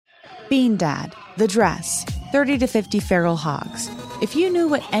Bean Dad, The Dress, 30 to 50 Feral Hogs. If you knew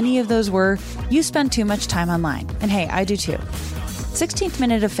what any of those were, you spend too much time online. And hey, I do too. 16th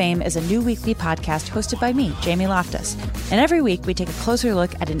Minute of Fame is a new weekly podcast hosted by me, Jamie Loftus. And every week we take a closer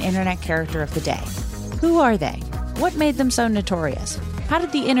look at an internet character of the day. Who are they? What made them so notorious? How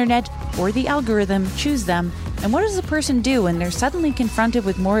did the internet or the algorithm choose them? And what does a person do when they're suddenly confronted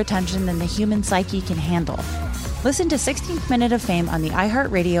with more attention than the human psyche can handle? Listen to 16th Minute of Fame on the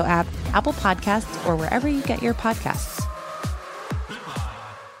iHeartRadio app, Apple Podcasts, or wherever you get your podcasts.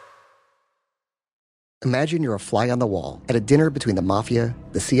 Imagine you're a fly on the wall at a dinner between the Mafia,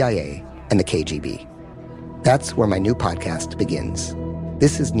 the CIA, and the KGB. That's where my new podcast begins.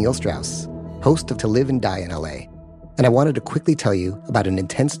 This is Neil Strauss, host of To Live and Die in LA, and I wanted to quickly tell you about an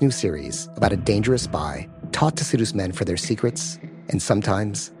intense new series about a dangerous spy taught to seduce men for their secrets and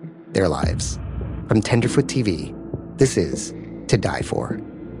sometimes their lives. From Tenderfoot TV, this is To Die For.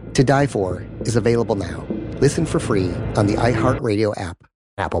 To Die For is available now. Listen for free on the iHeartRadio app,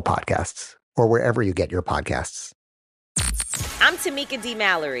 Apple Podcasts, or wherever you get your podcasts. I'm Tamika D.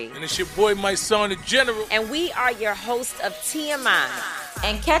 Mallory. And it's your boy, my son, the General. And we are your hosts of TMI.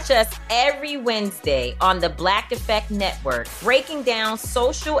 And catch us every Wednesday on the Black Effect Network, breaking down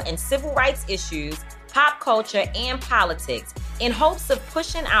social and civil rights issues, pop culture, and politics in hopes of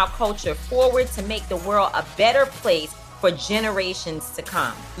pushing our culture forward to make the world a better place for generations to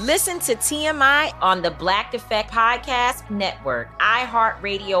come. Listen to TMI on the Black Effect Podcast Network,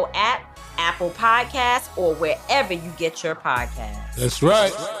 iHeartRadio app, Apple Podcasts, or wherever you get your podcasts. That's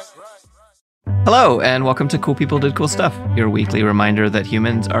right. Hello, and welcome to Cool People Did Cool Stuff, your weekly reminder that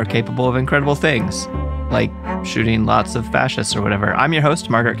humans are capable of incredible things, like shooting lots of fascists or whatever. I'm your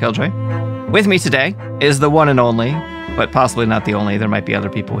host, Margaret Killjoy. With me today is the one and only, but possibly not the only, there might be other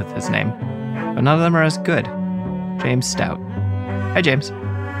people with his name, but none of them are as good, James Stout. Hi, James.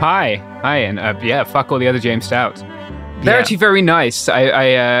 Hi, and fuck all the other James Stouts. They're actually very nice.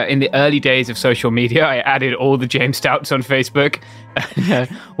 I in the early days of social media, I added all the James Stouts on Facebook.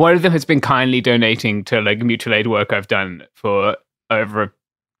 One of them has been kindly donating to like mutual aid work I've done for over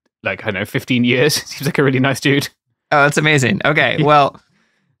 15 years. Seems like a really nice dude. Oh, that's amazing. Okay, well,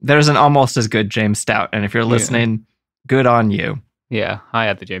 there's an almost as good James Stout, and if you're listening, good on you. Yeah, I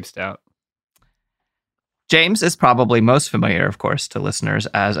had the James Stout. James is probably most familiar, of course, to listeners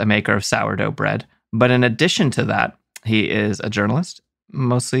as a maker of sourdough bread. But in addition to that, he is a journalist,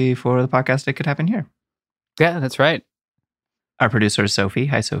 mostly for the podcast It Could Happen Here. Yeah, that's right. Our producer is Sophie.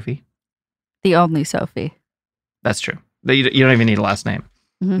 Hi, Sophie. The only Sophie. That's true. You don't even need a last name.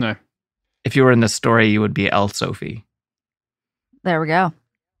 Mm-hmm. No. If you were in this story, you would be L Sophie. There we go.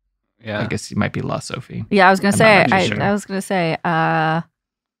 Yeah. I guess you might be La Sophie. Yeah, I was going to say, sure. I was going to say,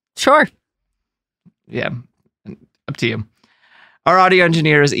 sure. Yeah, up to you. Our audio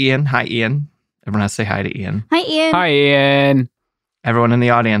engineer is Ian. Hi, Ian. Everyone has to say hi to Ian. Hi, Ian. Hi, Ian. Everyone in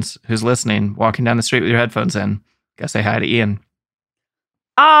the audience who's listening, walking down the street with your headphones in, gotta say hi to Ian.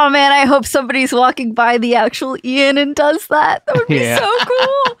 Oh, man, I hope somebody's walking by the actual Ian and does that. That would be so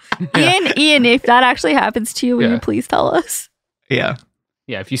cool. Ian, if that actually happens to you, will you please tell us? Yeah.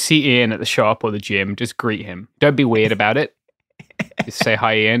 Yeah, if you see Ian at the shop or the gym, just greet him. Don't be weird about it. Just say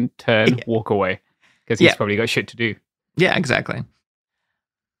hi, Ian, turn, walk away. Because he's probably got shit to do. Yeah, exactly.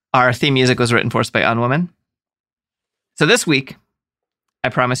 Our theme music was written for us by Unwoman. So this week, I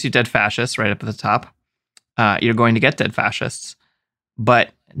promise you dead fascists right up at the top. You're going to get dead fascists,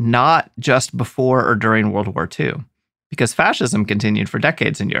 but not just before or during World War II, because fascism continued for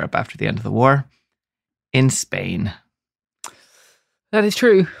decades in Europe after the end of the war in Spain. That is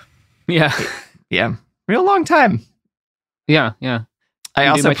true. Yeah. Yeah. Real long time. Yeah. I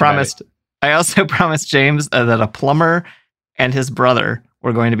also promised James that a plumber and his brother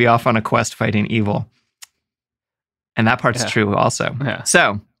were going to be off on a quest fighting evil. And that part's true also. Yeah.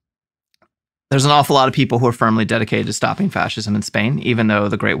 So there's an awful lot of people who are firmly dedicated to stopping fascism in Spain, even though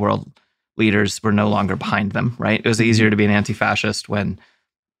the great world leaders were no longer behind them, right? It was easier to be an anti-fascist when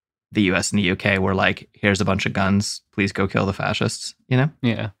the US and the UK were like, here's a bunch of guns, please go kill the fascists, you know?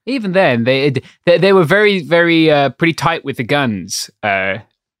 Yeah. Even then, they were very, very pretty tight with the guns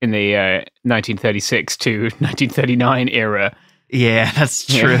in the 1936 to 1939 era. Yeah, that's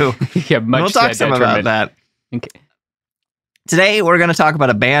true. Yeah, much we'll talk some about that. Okay. Today, we're going to talk about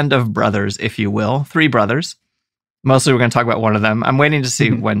a band of brothers, if you will. 3 brothers. Mostly, we're going to talk about one of them. I'm waiting to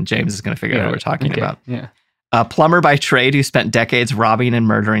see when James is going to figure out what we're talking about. Yeah. A plumber by trade who spent decades robbing and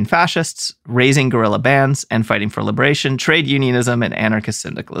murdering fascists, raising guerrilla bands, and fighting for liberation, trade unionism, and anarchist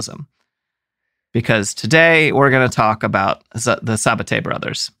syndicalism. Because today, we're going to talk about the Sabaté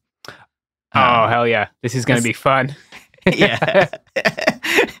brothers. Oh, hell yeah. This is going to be fun. Yeah.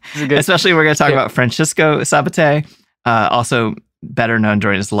 Especially we're going to talk about Francisco Sabaté, also better known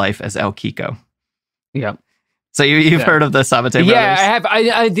during his life as El Kiko. Yeah. So you've heard of the Sabaté brothers? Yeah, I have.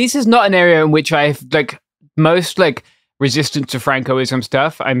 I this is not an area in which I've most resistance to Francoism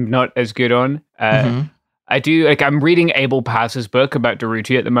stuff. I'm not as good on. I do I'm reading Abel Paz's book about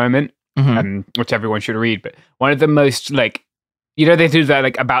Durruti at the moment, which everyone should read. But one of the most they do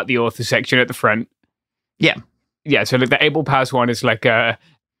that about the author section at the front. Yeah. Yeah, so the Abel Paz one is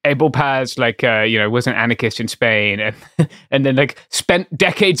Abel Paz was an anarchist in Spain and then spent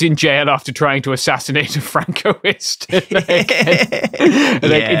decades in jail after trying to assassinate a Francoist.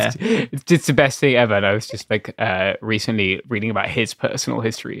 It's the best thing ever. And I was just recently reading about his personal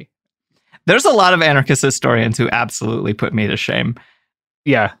history. There's a lot of anarchist historians who absolutely put me to shame.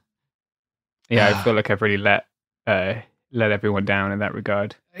 Yeah. Yeah, I feel like I've really let everyone down in that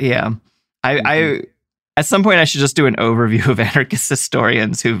regard. Yeah. I at some point, I should just do an overview of anarchist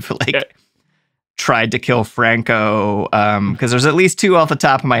historians who've tried to kill Franco, because there's at least two off the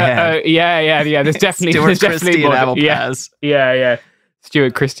top of my head. Yeah. There's definitely Stuart Christie and Abel Paz. Yeah.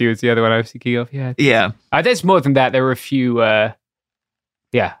 Stuart Christie was the other one I was thinking of. Yeah. There's more than that. There were a few. I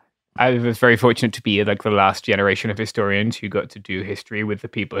was very fortunate to be the last generation of historians who got to do history with the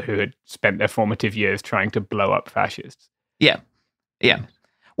people who had spent their formative years trying to blow up fascists. Yeah.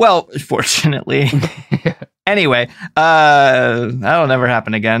 Well, fortunately. Anyway, that'll never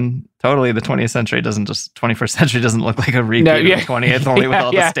happen again. Totally, the 21st century doesn't look like a repeat of the 20th, only with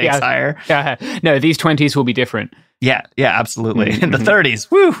all the stakes higher. Yeah. No, these 20s will be different. Yeah, absolutely. In the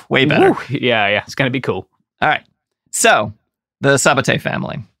 30s, way better. Yeah, it's going to be cool. All right. So, the Sabaté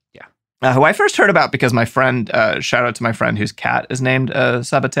family. Yeah. Who I first heard about because my friend, shout out to my friend whose cat is named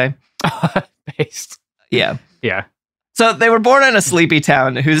Sabaté. Based. Yeah. Yeah. So they were born in a sleepy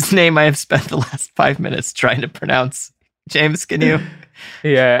town whose name I have spent the last 5 minutes trying to pronounce. James, can you?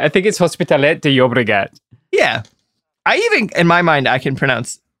 Yeah, I think it's Hospitalet de Llobregat. Yeah. In my mind, I can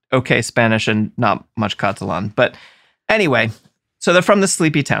pronounce okay Spanish and not much Catalan. But anyway, so they're from the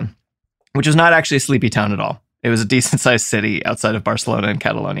sleepy town, which is not actually a sleepy town at all. It was a decent-sized city outside of Barcelona in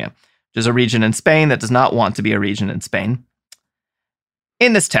Catalonia, which is a region in Spain that does not want to be a region in Spain.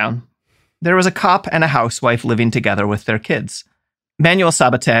 In this town, there was a cop and a housewife living together with their kids, Manuel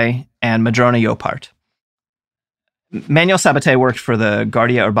Sabaté and Madrona Llopart. Manuel Sabaté worked for the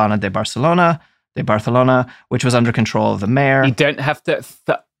Guardia Urbana de Barcelona, which was under control of the mayor. You don't have to.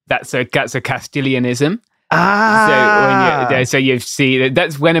 That's a Castilianism. So you see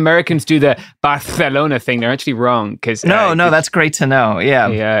that's when Americans do the Barcelona thing. They're actually wrong because no, that's great to know.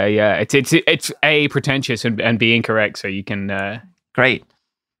 Yeah. It's A, pretentious and B, incorrect. So you can great.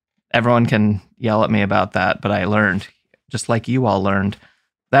 Everyone can yell at me about that, but I learned, just like you all learned.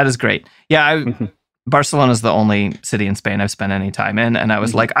 That is great. Yeah, Barcelona is the only city in Spain I've spent any time in, and I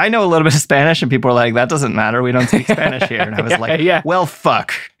was like, I know a little bit of Spanish, and people were like, that doesn't matter. We don't speak Spanish here. And I was well,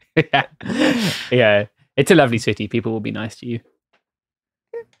 fuck. Yeah. It's a lovely city. People will be nice to you.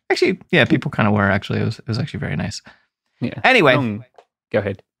 Actually, yeah, people kind of were, actually. It was actually very nice. Yeah. Anyway. Go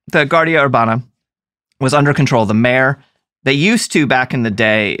ahead. The Guardia Urbana was under control of the mayor. They used to, back in the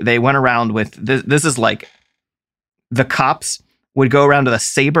day, they went around with, this is the cops would go around with a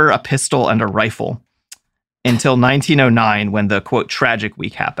saber, a pistol, and a rifle until 1909 when the, quote, tragic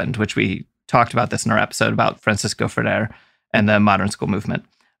week happened, which we talked about this in our episode about Francisco Ferrer and the modern school movement.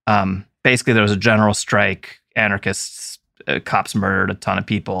 Basically, there was a general strike, anarchists, cops murdered a ton of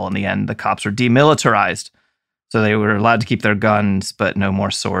people. In the end, the cops were demilitarized, so they were allowed to keep their guns, but no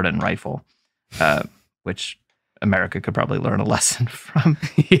more sword and rifle, which America could probably learn a lesson from.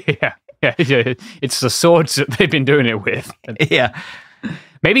 Yeah. It's the swords that they've been doing it with. Yeah.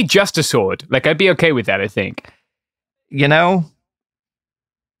 Maybe just a sword. I'd be okay with that, I think. It'd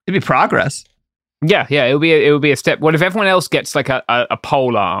be progress. Yeah, it would be a step. What if everyone else gets a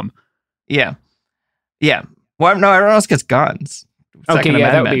pole arm? Yeah. Well, no, everyone else gets guns. Okay,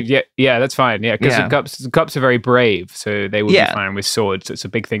 that would be that's fine. Yeah, because the cops are very brave, so they will be fine with swords. It's a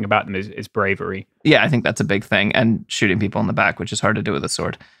big thing about them is bravery. Yeah, I think that's a big thing, and shooting people in the back, which is hard to do with a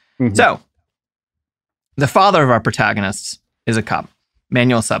sword. Mm-hmm. So, the father of our protagonists is a cop,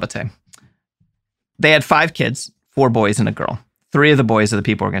 Manuel Sabaté. They had 5 kids, 4 boys and a girl. 3 of the boys are the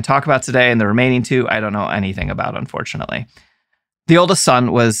people we're going to talk about today, and the remaining 2, I don't know anything about, unfortunately. The oldest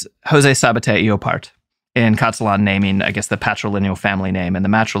son was José Sabaté Llopart, in Catalan naming, I guess, the patrilineal family name and the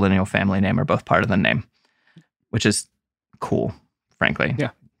matrilineal family name are both part of the name, which is cool, frankly.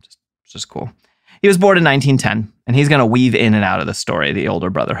 Yeah. Just cool. He was born in 1910, and he's going to weave in and out of the story, the older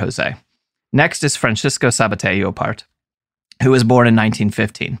brother, Jose. Next is Francisco Sabaté Llopart, who was born in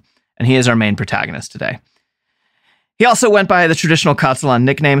 1915, and he is our main protagonist today. He also went by the traditional Catalan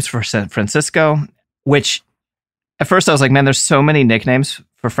nicknames for Francisco, which at first I was like, man, there's so many nicknames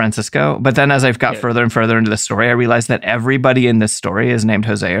for Francisco. But then as I've got further and further into the story, I realized that everybody in this story is named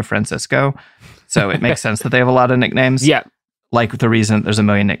Jose or Francisco. So it makes sense that they have a lot of nicknames. Yeah. Like the reason there's a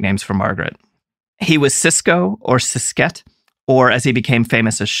million nicknames for Margaret. He was Cisco or Sisquet, or as he became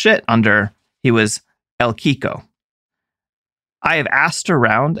famous as shit under, he was El Kiko. I have asked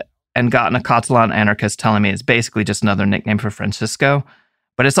around and gotten a Catalan anarchist telling me it's basically just another nickname for Francisco.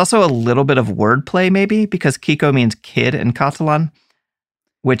 But it's also a little bit of wordplay, maybe, because Kiko means kid in Catalan,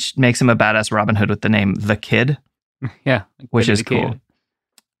 which makes him a badass Robin Hood with the name The Kid. Yeah. Which is cool.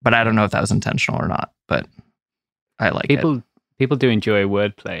 But I don't know if that was intentional or not, but I like it. People do enjoy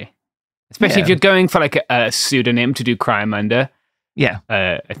wordplay, especially if you're going for like a pseudonym to do crime under. Yeah.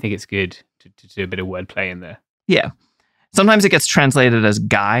 I think it's good to do a bit of wordplay in there. Yeah. Sometimes it gets translated as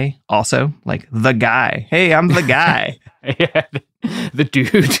guy also, like the guy. Hey, I'm the guy. Yeah, the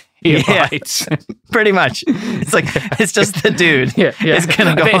dude. He bites. Pretty much. It's like, it's just the dude. Yeah. It's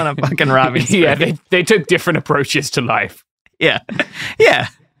going to go on a fucking robbing spree. Yeah, they took different approaches to life. Yeah. Yeah.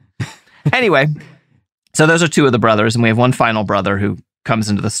 Anyway, so those are two of the brothers, and we have one final brother who comes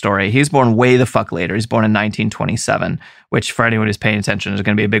into the story. He's born way the fuck later. He's born in 1927, which for anyone who's paying attention is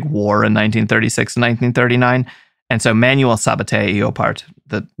going to be a big war in 1936 and 1939. And so Manuel Sabaté Iopart,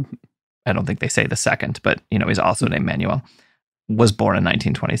 I don't think they say the second, but he's also named Manuel, was born in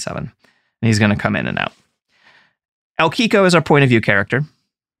 1927. And he's going to come in and out. El Kiko is our point of view character.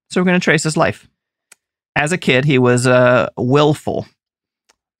 So we're going to trace his life. As a kid, he was willful.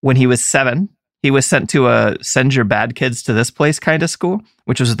 When he was 7, he was sent to a send your bad kids to this place kind of school,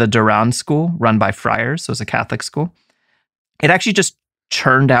 which was the Duran school run by friars. So it was a Catholic school. It actually just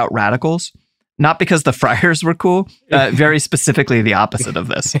churned out radicals. Not because the friars were cool, very specifically the opposite of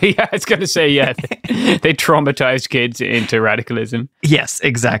this. Yeah, I was going to say, they traumatized kids into radicalism. Yes,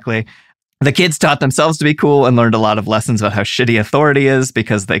 exactly. The kids taught themselves to be cool and learned a lot of lessons about how shitty authority is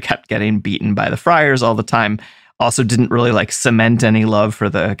because they kept getting beaten by the friars all the time. Also didn't really cement any love for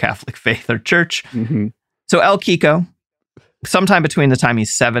the Catholic faith or church. Mm-hmm. So El Kiko, sometime between the time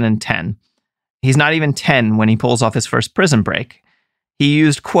he's 7 and 10, he's not even 10 when he pulls off his first prison break. He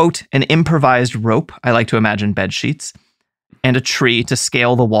used, quote, an improvised rope, I like to imagine bed sheets, and a tree to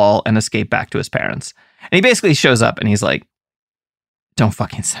scale the wall and escape back to his parents. And he basically shows up and he's like, don't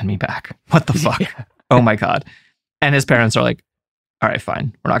fucking send me back. What the fuck? Yeah. Oh my God. And his parents are like, all right,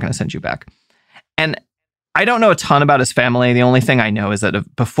 fine. We're not going to send you back. And I don't know a ton about his family. The only thing I know is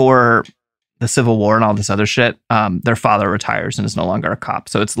that before the Civil War and all this other shit, their father retires and is no longer a cop.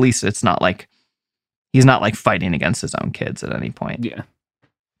 So at least it's not like he's not fighting against his own kids at any point. Yeah.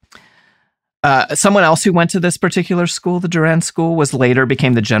 Someone else who went to this particular school, the Duran School, later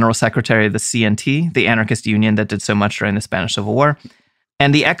became the general secretary of the CNT, the anarchist union that did so much during the Spanish Civil War.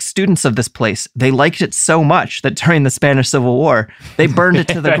 And the ex-students of this place, they liked it so much that during the Spanish Civil War, they burned it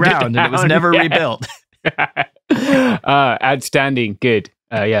to the ground and it was never rebuilt. Outstanding. Good.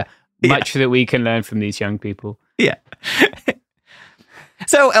 Much that we can learn from these young people. Yeah.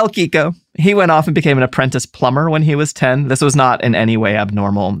 So El Kiko, he went off and became an apprentice plumber when he was 10. This was not in any way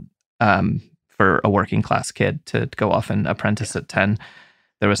abnormal for a working class kid to go off and apprentice at 10.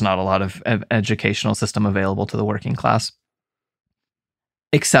 There was not a lot of educational system available to the working class.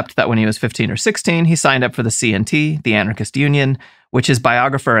 Except that when he was 15 or 16, he signed up for the CNT, the anarchist union, which his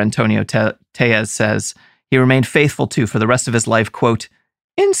biographer Antonio Tellez says he remained faithful to for the rest of his life, quote,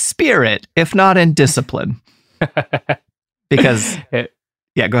 in spirit, if not in discipline. Because...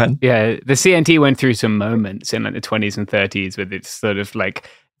 Yeah, go ahead. Yeah, the CNT went through some moments in the 20s and 30s with its sort of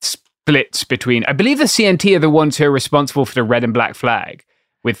splits between... I believe the CNT are the ones who are responsible for the red and black flag,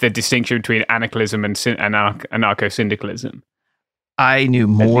 with the distinction between anarchalism and anarcho-syndicalism. I knew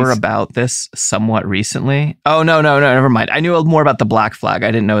more about this somewhat recently. Oh, no, never mind. I knew more about the black flag.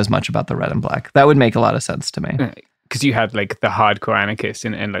 I didn't know as much about the red and black. That would make a lot of sense to me. Because you had the hardcore anarchists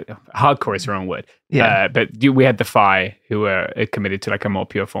and hardcore is the wrong word. Yeah. But we had the FI who were committed to a more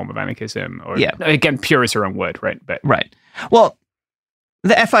pure form of anarchism. Or again, pure is the wrong word, right? But right. Well,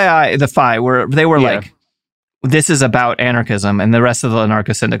 the FI were this is about anarchism, and the rest of the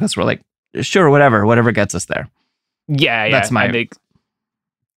anarcho-syndicalists were like, sure, whatever gets us there. Yeah. That's my.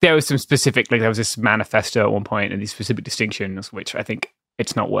 There was some specific, there was this manifesto at one point and these specific distinctions, which I think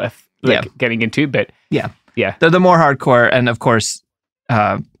it's not worth getting into, but yeah. Yeah. They're the more hardcore, and of course,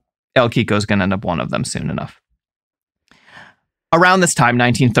 El Kiko is going to end up one of them soon enough. Around this time,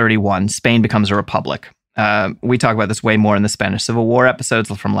 1931, Spain becomes a republic. We talk about this way more in the Spanish Civil War episodes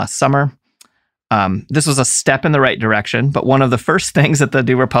from last summer. This was a step in the right direction, but one of the first things that the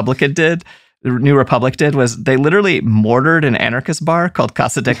new Republican did the New Republic did was they literally mortared an anarchist bar called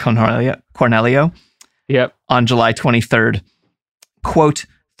Casa de Cornelio. Yep. On July 23rd. Quote,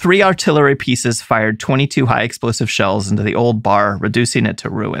 3 artillery pieces fired 22 high explosive shells into the old bar, reducing it to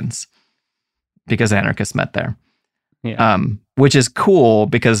ruins because anarchists met there. Yeah. Which is cool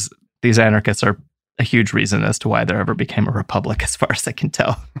because these anarchists are a huge reason as to why there ever became a republic, as far as I can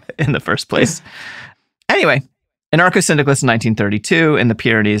tell, in the first place. Anyway, anarcho-syndicalists in 1932 in the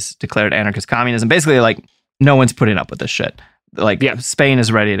Pyrenees declared anarchist communism. Basically, like, no one's putting up with this shit. Like, Spain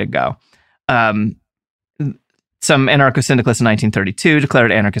is ready to go. Some anarcho-syndicalists in 1932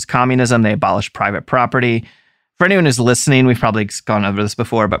 declared anarchist communism. They abolished private property. For anyone who's listening, we've probably gone over this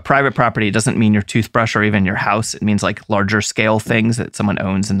before, but private property doesn't mean your toothbrush or even your house. It means like larger scale things that someone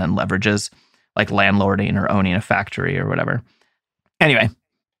owns and then leverages, like landlording or owning a factory or whatever. Anyway,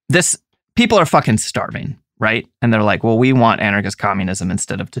 people are fucking starving, right? And they're like, well, we want anarchist communism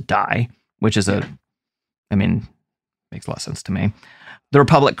instead of to die, which is makes a lot of sense to me. The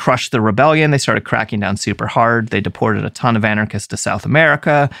Republic crushed the rebellion. They started cracking down super hard. They deported a ton of anarchists to South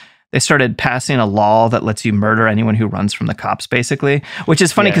America. They started passing a law that lets you murder anyone who runs from the cops, basically, which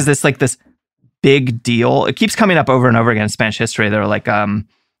is funny because it's like this big deal. It keeps coming up over and over again in Spanish history. They're like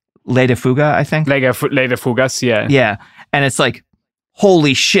Ley de Fuga, I think. Ley de Fugas, yeah. Yeah. And it's like,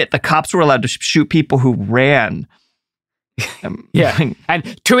 holy shit, the cops were allowed to shoot people who ran.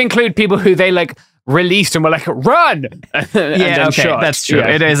 And to include people who they like released and were like, run! Shot. That's true.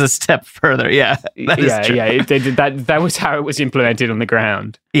 It is a step further. Yeah, that is true. They did that. That was how it was implemented on the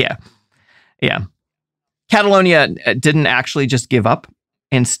ground. Yeah. Catalonia didn't actually just give up.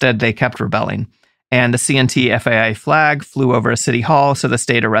 Instead, they kept rebelling. And the CNT FAI flag flew over a city hall, so the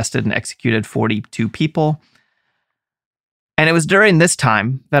state arrested and executed 42 people. And it was during this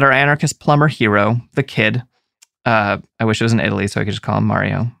time that our anarchist plumber hero, the kid, I wish it was in Italy so I could just call him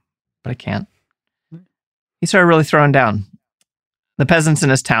Mario, but I can't. He started really throwing down. The peasants in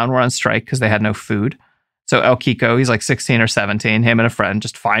his town were on strike because they had no food. So El Kiko, he's like 16 or 17, him and a friend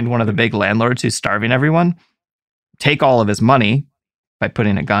just find one of the big landlords who's starving everyone, take all of his money by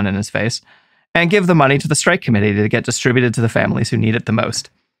putting a gun in his face, and give the money to the strike committee to get distributed to the families who need it the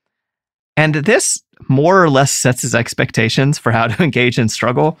most. And this more or less sets his expectations for how to engage in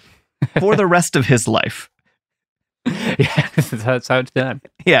struggle for the rest of his life. Yeah, that's how it's done.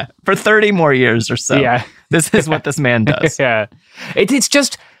 Yeah, for 30 more years or so. Yeah. This is what this man does. Yeah. It's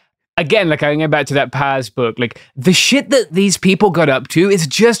just, again, like going back to that Paz book, like the shit that these people got up to is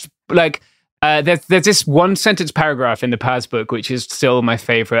just like, there's this one sentence paragraph in the Paz book, which is still my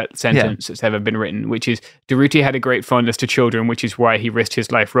favorite sentence that's ever been written, which is, Durruti had a great fondness to children, which is why he risked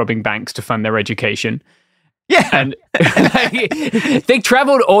his life robbing banks to fund their education. Yeah. And like, they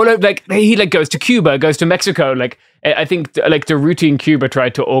traveled all over, like he like goes to Cuba, goes to Mexico. Like I think like Durruti in Cuba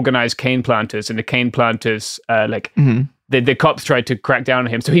tried to organize cane planters, and the cane planters the cops tried to crack down on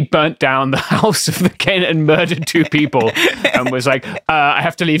him. So he burnt down the house of the cane and murdered 2 people and was like, I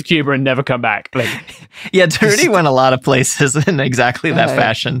have to leave Cuba and never come back. Like, yeah, Durruti went a lot of places in exactly that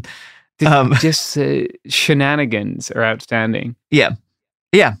fashion. Shenanigans are outstanding. Yeah.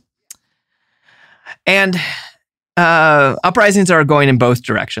 And uprisings are going in both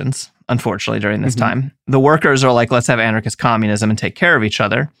directions, unfortunately, during this time. The workers are like, let's have anarchist communism and take care of each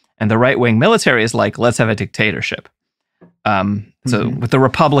other. And the right-wing military is like, let's have a dictatorship. So with the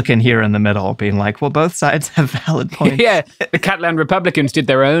Republican here in the middle being like, well, both sides have valid points. Yeah, the Catalan Republicans did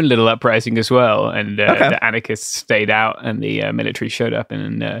their own little uprising as well. And the anarchists stayed out and the military showed up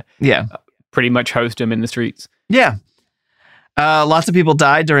and pretty much hosed them in the streets. Yeah. Lots of people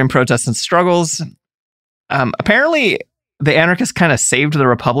died during protests and struggles. Apparently, the anarchists kind of saved the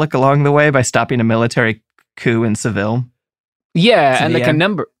Republic along the way by stopping a military coup in Seville. Yeah, and like a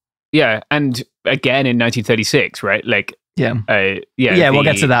number. Yeah, and again in 1936, right? Like, we'll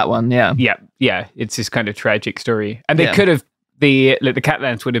get to that one. Yeah. It's this kind of tragic story, and they could have the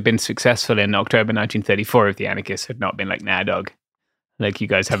Catalans would have been successful in October 1934 if the anarchists had not been like, nah, dog, like you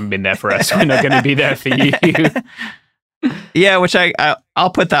guys haven't been there for us. We're not going to be there for you. Yeah, which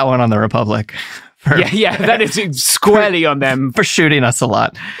I'll put that one on the Republic. That is squarely on them for shooting us a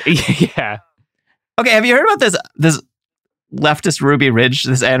lot. Yeah. Okay, have you heard about this leftist Ruby Ridge,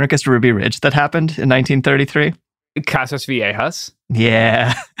 this anarchist Ruby Ridge that happened in 1933? Casas Viejas.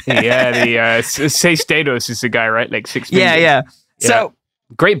 Yeah. The Seis Dedos is the guy, right? Like 6 fingers. Yeah. So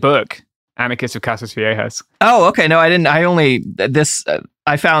great book, Anarchists of Casas Viejas. Oh, okay. No, I didn't.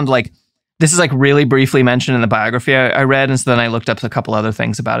 I found like this is like really briefly mentioned in the biography I read, and so then I looked up a couple other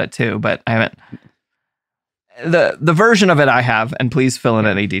things about it too, but I haven't. The version of it I have, and please fill in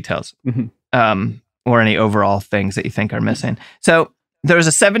any details, or any overall things that you think are missing. So there's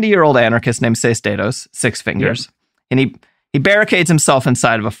a 70-year-old anarchist named Sestatos, Six Fingers, and he barricades himself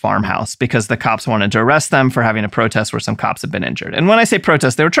inside of a farmhouse because the cops wanted to arrest them for having a protest where some cops had been injured. And when I say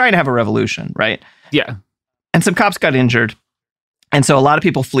protest, they were trying to have a revolution, right? Yeah. And some cops got injured. And so a lot of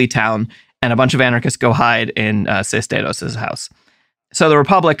people flee town, and a bunch of anarchists go hide in Sestatos' house. So the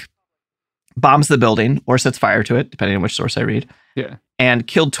Republic bombs the building or sets fire to it, depending on which source I read. Yeah. And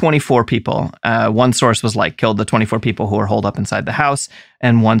killed 24 people. One source was like, killed the 24 people who were holed up inside the house.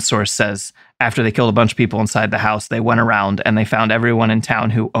 And one source says, after they killed a bunch of people inside the house, they went around and they found everyone in town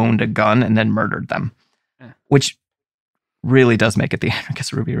who owned a gun and then murdered them. Which really does make it the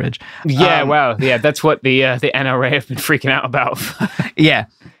anarchist Ruby Ridge. Yeah, wow. Yeah, that's what the NRA have been freaking out about. Yeah.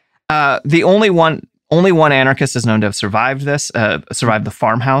 The only one anarchist is known to have survived this, survived the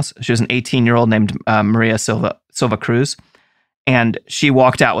farmhouse. She was an 18-year-old named Maria Silva Cruz. And she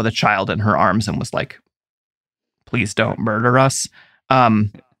walked out with a child in her arms and was like, please don't murder us. So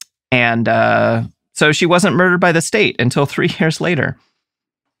she wasn't murdered by the state until 3 years later,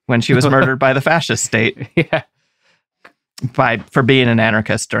 when she was murdered by the fascist state. Yeah. For being an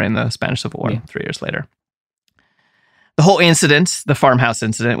anarchist during the Spanish Civil War, 3 years later. The whole incident, the farmhouse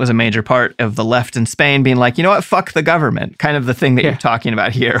incident, was a major part of the left in Spain being like, you know what, fuck the government. Kind of the thing that you're talking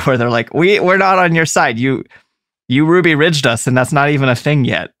about here, where they're like, we're not on your side. You Ruby Ridged us, and that's not even a thing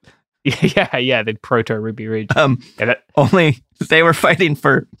yet. Yeah, the proto Ruby Ridge. Only they were fighting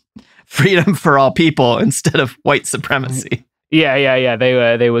for freedom for all people instead of white supremacy. Yeah.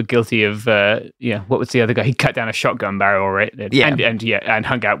 They were guilty of what was the other guy? He cut down a shotgun barrel, right? And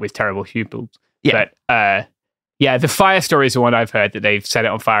hung out with terrible pupils. Yeah. But the fire story is the one I've heard, that they've set it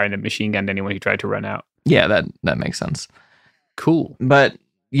on fire and then machine gunned anyone who tried to run out. Yeah, that makes sense. Cool. But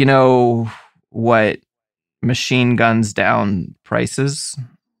you know what machine guns down prices?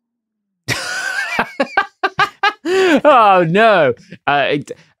 Oh no.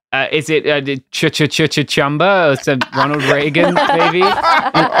 Is it Chumba or some Ronald Reagan, maybe?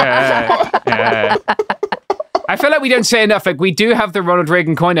 I feel like we don't say enough. Like, we do have the Ronald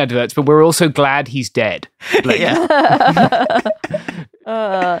Reagan coin adverts, but we're also glad he's dead. Like,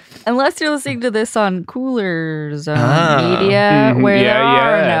 unless you're listening to this on Cooler Zone Media, where there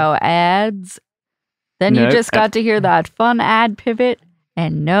are no ads, then you just got to hear that fun ad pivot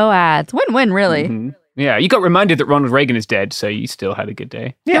and no ads. Win-win, really. Mm-hmm. Yeah, you got reminded that Ronald Reagan is dead, so you still had a good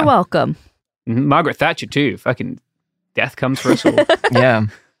day. Yeah. You're welcome. Mm-hmm. Margaret Thatcher, too. Fucking death comes for us all. Yeah.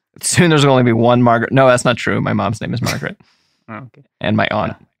 Soon there's only be one Margaret. No, that's not true. My mom's name is Margaret. Oh, okay. And my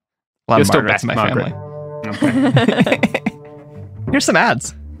aunt. A lot of Margarets in my family. Okay. Here's some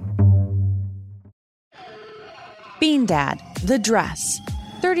ads. Bean Dad, The Dress,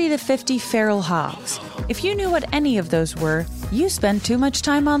 30 to 50 feral hogs. If you knew what any of those were, you spend too much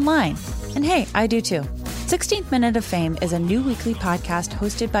time online. And hey, I do too. 16th Minute of Fame is a new weekly podcast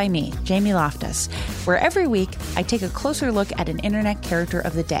hosted by me, Jamie Loftus, where every week I take a closer look at an internet character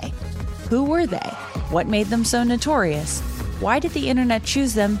of the day. Who were they? What made them so notorious? Why did the internet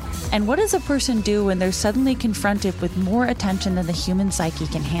choose them? And what does a person do when they're suddenly confronted with more attention than the human psyche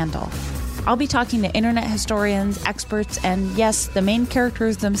can handle? I'll be talking to internet historians, experts, and yes, the main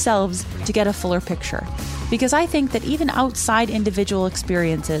characters themselves to get a fuller picture. Because I think that even outside individual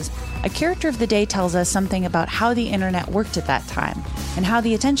experiences, a character of the day tells us something about how the internet worked at that time, and how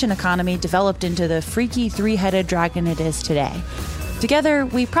the attention economy developed into the freaky three-headed dragon it is today. Together,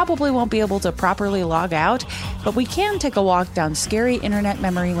 we probably won't be able to properly log out, but we can take a walk down scary internet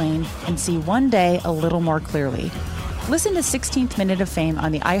memory lane and see one day a little more clearly. Listen to 16th Minute of Fame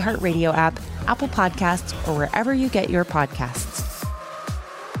on the iHeartRadio app, Apple Podcasts, or wherever you get your podcasts.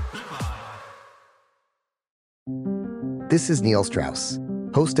 This is Neil Strauss,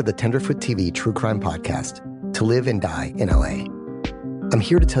 host of the Tenderfoot TV true crime podcast, To Live and Die in LA. I'm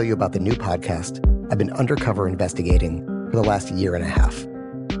here to tell you about the new podcast I've been undercover investigating for the last year and a half.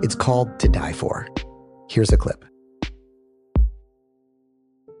 It's called To Die For. Here's a clip.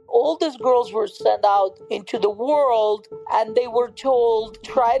 All these girls were sent out into the world and they were told,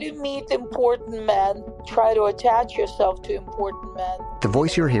 try to meet important men, try to attach yourself to important men. The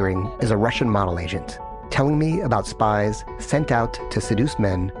voice you're hearing is a Russian model agent telling me about spies sent out to seduce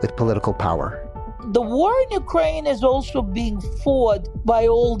men with political power. The war in Ukraine is also being fought by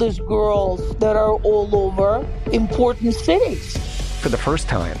all these girls that are all over important cities. For the first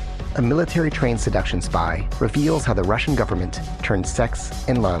time, a military-trained seduction spy reveals how the Russian government turned sex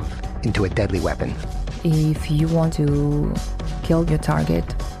and love into a deadly weapon. If you want to kill your target,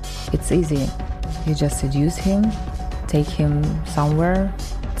 it's easy. You just seduce him, take him somewhere,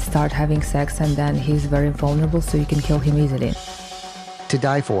 start having sex, and then he's very vulnerable, so you can kill him easily. To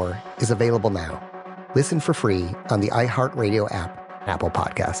Die For is available now. Listen for free on the iHeartRadio app, Apple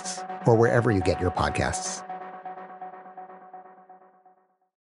Podcasts, or wherever you get your podcasts.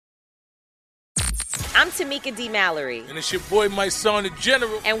 I'm Tamika D. Mallory. And it's your boy, my son, the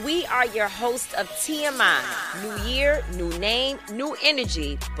General. And we are your hosts of TMI. New year, new name, new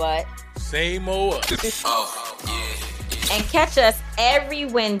energy, but same old us. Oh, yeah. And catch us every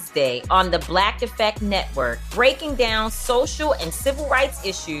Wednesday on the Black Effect Network, breaking down social and civil rights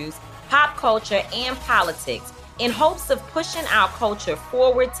issues, pop culture, and politics, in hopes of pushing our culture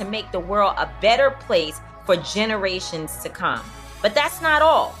forward to make the world a better place for generations to come. But that's not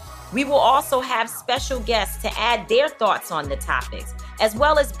all. We will also have special guests to add their thoughts on the topics, as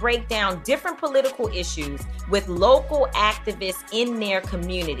well as break down different political issues with local activists in their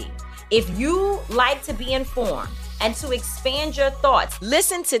community. If you like to be informed and to expand your thoughts,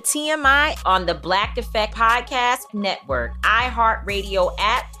 listen to TMI on the Black Effect Podcast Network, iHeartRadio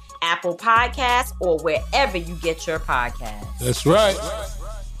app, Apple Podcasts, or wherever you get your podcasts. That's right.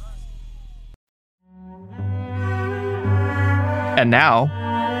 And now,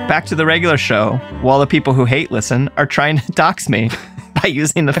 back to the regular show, while the people who hate listen are trying to dox me by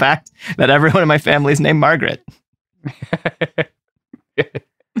using the fact that everyone in my family is named Margaret. Do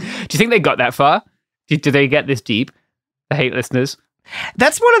you think they got that far? Do they get this deep, the hate listeners?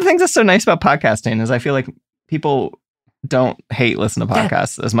 That's one of the things that's so nice about podcasting, is I feel like people don't hate listen to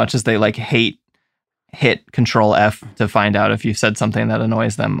podcasts as much as they like hit Control F to find out if you said something that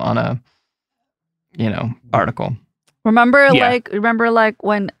annoys them on a, article. Remember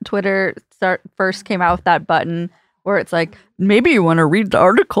when Twitter first came out with that button where it's like, maybe you want to read the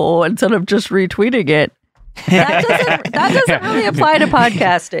article instead of just retweeting it. That doesn't really apply to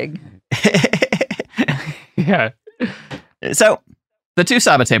podcasting. Yeah. So the two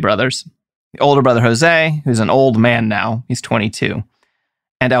Sabaté brothers, the older brother Jose, who's an old man now, he's 22,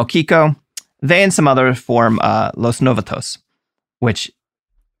 and El Kiko, they and some others form Los Novatos, which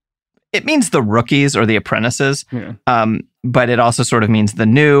it means the rookies or the apprentices, but it also sort of means the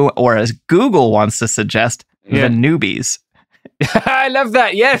new, or as Google wants to suggest, the newbies. I love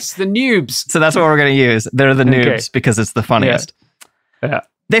that. Yes, the noobs. So that's what we're going to use. They're the noobs because it's the funniest. Yeah.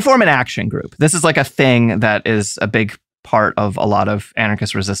 They form an action group. This is like a thing that is a big part of a lot of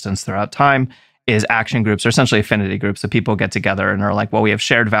anarchist resistance throughout time, is action groups, or essentially affinity groups. So people get together and are like, well, we have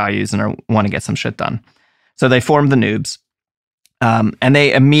shared values and want to get some shit done. So they form the noobs. And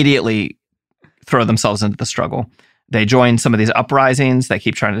they immediately throw themselves into the struggle. They join some of these uprisings. They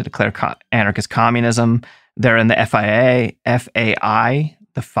keep trying to declare anarchist communism. They're in the FAI,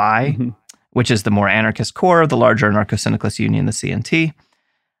 the FI, which is the more anarchist core of the larger anarcho-syndicalist union, the CNT.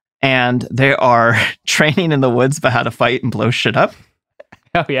 And they are training in the woods about how to fight and blow shit up.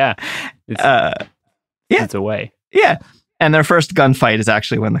 Oh, yeah. It's a way. Yeah. And their first gunfight is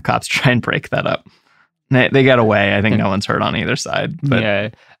actually when the cops try and break that up. They get away. I think no one's hurt on either side. But yeah.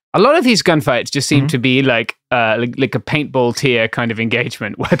 A lot of these gunfights just seem to be like a paintball tier kind of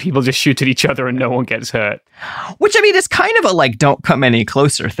engagement where people just shoot at each other and no one gets hurt. Which, I mean, is kind of a don't come any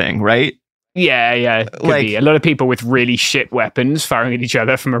closer thing, right? Yeah. Could be. A lot of people with really shit weapons firing at each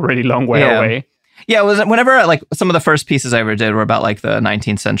other from a really long way away. Yeah, it was whenever some of the first pieces I ever did were about the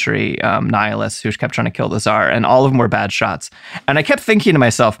 19th century nihilists who kept trying to kill the Tsar, and all of them were bad shots. And I kept thinking to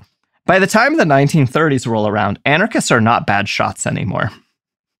myself, by the time the 1930s roll around, anarchists are not bad shots anymore.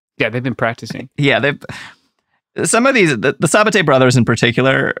 Yeah, they've been practicing. Yeah, some of these, the Sabaté brothers in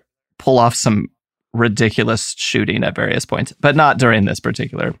particular, pull off some ridiculous shooting at various points, but not during this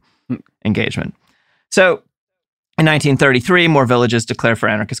particular engagement. So in 1933, more villages declare for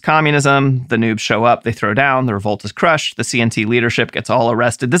anarchist communism. The noobs show up, they throw down, the revolt is crushed, the CNT leadership gets all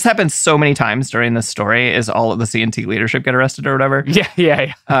arrested. This happens so many times during this story, is all of the CNT leadership get arrested or whatever.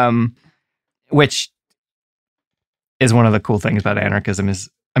 Yeah. Which is one of the cool things about anarchism is,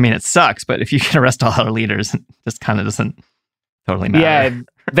 I mean, it sucks, but if you can arrest all our leaders, it just kind of doesn't totally matter. Yeah,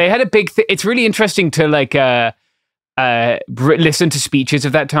 they had a big thing. It's really interesting to listen to speeches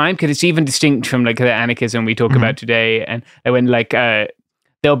of that time, because it's even distinct from the anarchism we talk about today. And when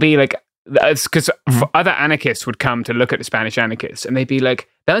there'll be because other anarchists would come to look at the Spanish anarchists and they'd be like,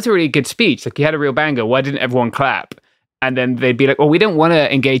 that was a really good speech. You had a real banger. Why didn't everyone clap? And then they'd be like, well, we don't want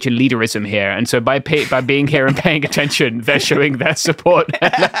to engage in leaderism here. And so by being here and paying attention, they're showing their support.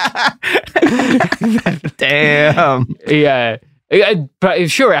 Damn. Yeah.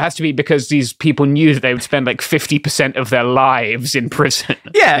 But sure, it has to be because these people knew that they would spend 50% of their lives in prison.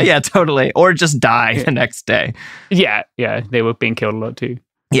 Yeah, totally. Or just die the next day. Yeah. They were being killed a lot too.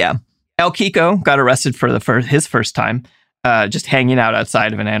 Yeah. El Kiko got arrested for his first time, just hanging out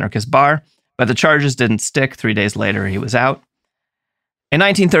outside of an anarchist bar. But the charges didn't stick. 3 days later, he was out. In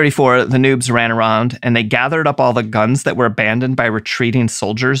 1934, the noobs ran around and they gathered up all the guns that were abandoned by retreating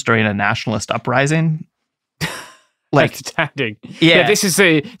soldiers during a nationalist uprising. Like, outstanding. Yeah, this is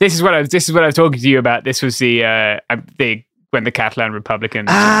what I was talking to you about. This was when the Catalan Republicans.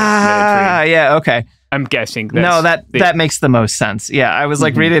 Yeah, okay. I'm guessing. That makes the most sense. Yeah, I was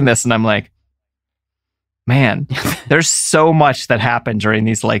like reading this and I'm like, man, there's so much that happened during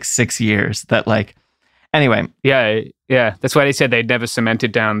these like 6 years that like. Anyway. Yeah. That's why they said they'd never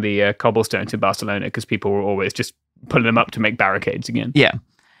cemented down the cobblestones in Barcelona, because people were always just pulling them up to make barricades again. Yeah.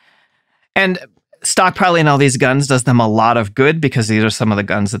 And stockpiling all these guns does them a lot of good, because these are some of the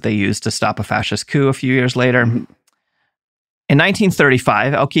guns that they used to stop a fascist coup a few years later. In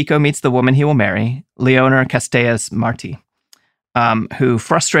 1935, El Kiko meets the woman he will marry, Leonor Castellas Martí, who,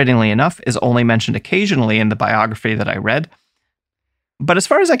 frustratingly enough, is only mentioned occasionally in the biography that I read. But as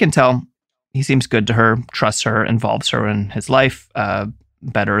far as I can tell, he seems good to her, trusts her, involves her in his life,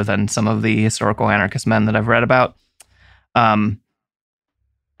 better than some of the historical anarchist men that I've read about.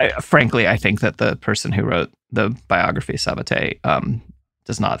 Frankly, I think that the person who wrote the biography, Sabaté,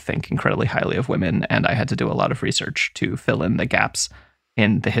 does not think incredibly highly of women, and I had to do a lot of research to fill in the gaps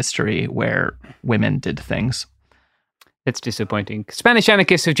in the history where women did things. It's disappointing. Spanish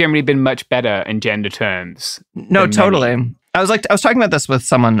anarchists have generally been much better in gender terms. No, totally. Many. I was talking about this with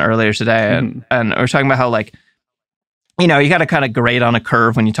someone earlier today, and we were talking about how, like, you know, you got to kind of grade on a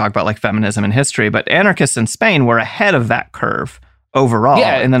curve when you talk about like feminism in history, but anarchists in Spain were ahead of that curve overall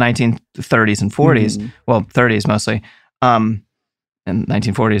in the 1930s and 40s. Well, 30s mostly. In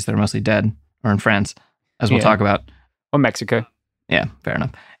 1940s, they're mostly dead, or in France, as we'll talk about. Or Mexico. Yeah, fair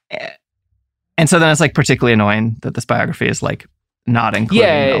enough. And so then it's like particularly annoying that this biography is like not including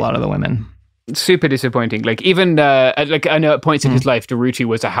a lot of the women. Super disappointing. Like, even like, I know at points in his life, Durruti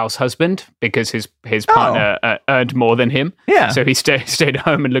was a house husband because his partner earned more than him. Yeah. So he stayed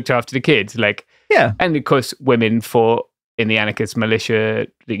home and looked after the kids. Like, yeah. And of course, women fought in the anarchist militia, at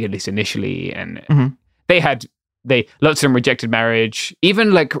least initially, and lots of them rejected marriage.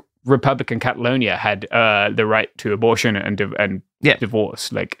 Even like Republican Catalonia had the right to abortion and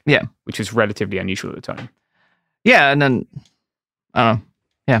divorce, which was relatively unusual at the time. Yeah, and then I don't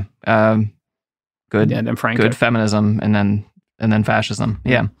know. Yeah. Good Franco. Good feminism, and then fascism.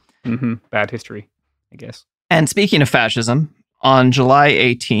 Yeah. Bad history, I guess. And speaking of fascism, on July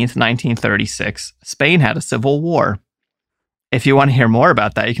 18th, 1936, Spain had a civil war. If you want to hear more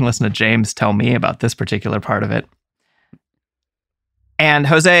about that, you can listen to James tell me about this particular part of it. And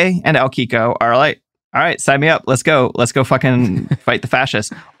Jose and El Kiko are like, all right, sign me up. Let's go fucking fight the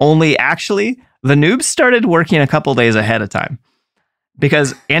fascists. Only actually, the noobs started working a couple days ahead of time.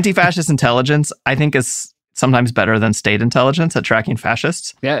 Because anti-fascist intelligence, I think, is sometimes better than state intelligence at tracking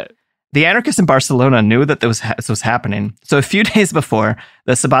fascists. Yeah. The anarchists in Barcelona knew that this was happening. So a few days before,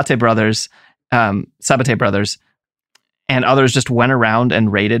 the Sabaté brothers, and others just went around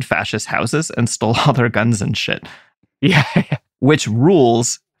and raided fascist houses and stole all their guns and shit. Yeah. Which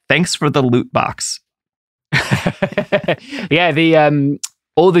rules. Thanks for the loot box. Yeah,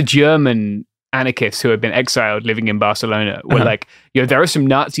 all the German anarchists who had been exiled living in Barcelona were like, there are some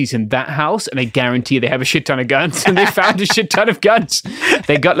Nazis in that house and I guarantee they have a shit ton of guns. And they found a shit ton of guns.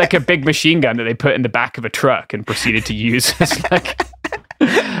 They got like a big machine gun that they put in the back of a truck and proceeded to use as like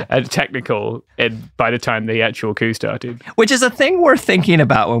a technical by the time the actual coup started. Which is a thing we're thinking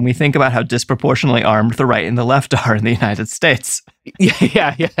about when we think about how disproportionately armed the right and the left are in the United States.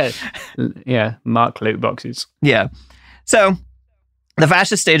 Yeah, marked loot boxes. Yeah. So the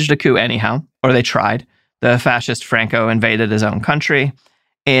fascists staged a coup anyhow, or they tried. The fascist Franco invaded his own country.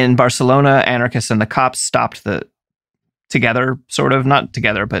 In Barcelona, anarchists and the cops stopped together, sort of, not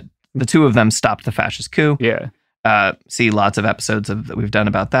together, but the two of them stopped the fascist coup. Yeah. See lots of episodes that we've done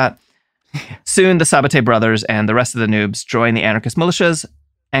about that. Soon, the Sabaté brothers and the rest of the noobs join the anarchist militias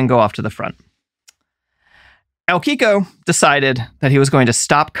and go off to the front. El Kiko decided that he was going to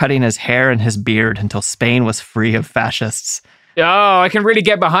stop cutting his hair and his beard until Spain was free of fascists. Oh, I can really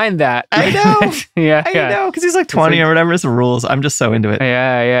get behind that. I know. I know, because he's like 20 or whatever is the rules. I'm just so into it.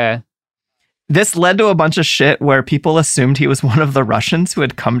 Yeah. This led to a bunch of shit where people assumed he was one of the Russians who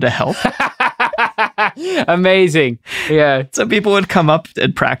had come to help. Amazing. Yeah. So people would come up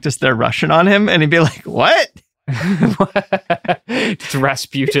and practice their Russian on him, and he'd be like, what? Just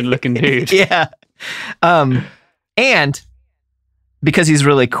Rasputin looking dude. Yeah. And because he's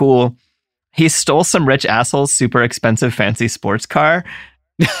really cool, he stole some rich asshole's super expensive fancy sports car.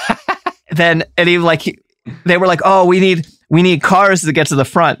 They were like, oh, we need cars to get to the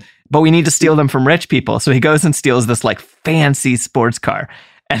front, but we need to steal them from rich people. So he goes and steals this like fancy sports car.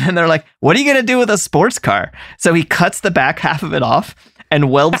 And then they're like, what are you going to do with a sports car? So he cuts the back half of it off and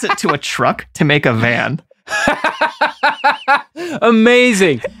welds it to a truck to make a van.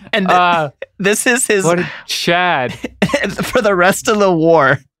 Amazing. And this is his... What a Chad. For the rest of the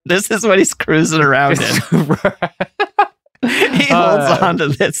war, this is what he's cruising around in. He holds on to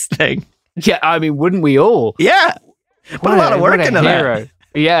this thing. Yeah, I mean, wouldn't we all? Yeah. Put a lot of work into that.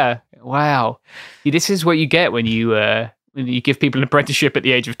 Yeah. Wow. This is what you get when you give people an apprenticeship at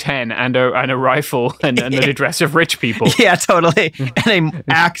the age of 10 and a rifle and an address of rich people. Yeah, totally. And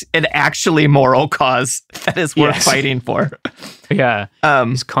an actually moral cause that is worth fighting for. Yeah.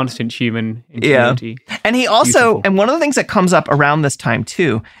 It's constant human ingenuity. Yeah. And he also, beautiful. And one of the things that comes up around this time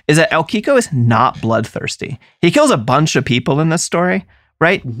too, is that El Kiko is not bloodthirsty. He kills a bunch of people in this story,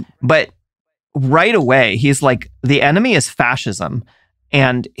 right? But right away, he's like, the enemy is fascism,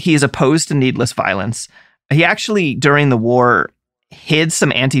 and he's opposed to needless violence. He actually, during the war, hid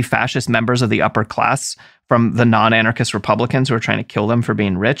some anti-fascist members of the upper class from the non-anarchist Republicans who were trying to kill them for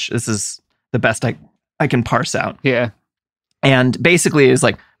being rich. This is the best I can parse out. Yeah. And basically, it's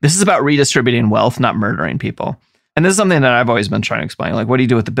like, this is about redistributing wealth, not murdering people. And this is something that I've always been trying to explain. Like, what do you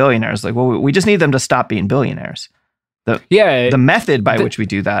do with the billionaires? Like, well, we just need them to stop being billionaires. The method by which we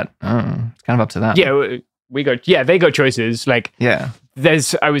do that, it's kind of up to them. Yeah, they got choices. Like,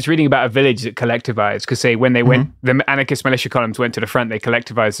 I was reading about a village that collectivized because when they went, the anarchist militia columns went to the front, they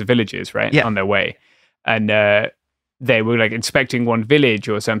collectivized the villages, right? On their way. And they were like inspecting one village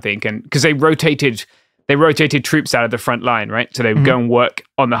or something. And because they rotated troops out of the front line, right? So they would go and work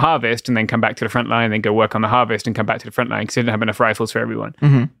on the harvest and then come back to the front line and then go work on the harvest and come back to the front line because they didn't have enough rifles for everyone.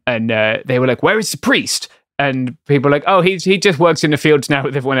 And they were like, where is the priest? And people were like, oh, he just works in the fields now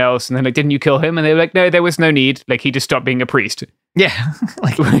with everyone else. And then like, didn't you kill him? And they were like, no, there was no need. Like, he just stopped being a priest. Yeah.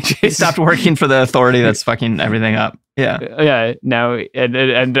 Like, he stopped working for the authority that's fucking everything up. Yeah. Yeah. Now,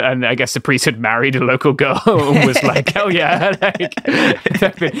 and I guess the priest had married a local girl and was like, hell yeah. Like,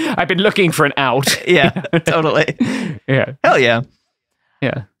 I've been looking for an out. Yeah, totally. Yeah. Hell yeah.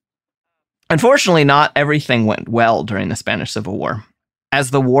 Yeah. Unfortunately, not everything went well during the Spanish Civil War.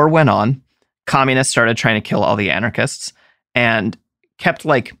 As the war went on, communists started trying to kill all the anarchists and kept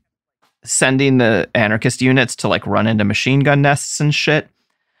like sending the anarchist units to like run into machine gun nests and shit.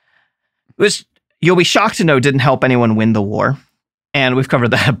 Which you'll be shocked to know didn't help anyone win the war. And we've covered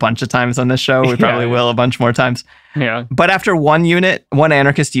that a bunch of times on this show. We probably will a bunch more times. Yeah. But after one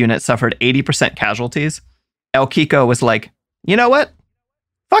anarchist unit suffered 80% casualties, El Kiko was like, you know what?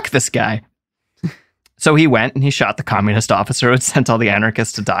 Fuck this guy. So he went and he shot the communist officer who had sent all the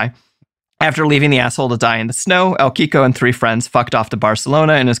anarchists to die. After leaving the asshole to die in the snow, El Kiko and 3 friends fucked off to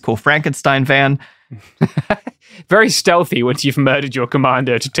Barcelona in his cool Frankenstein van. Very stealthy once you've murdered your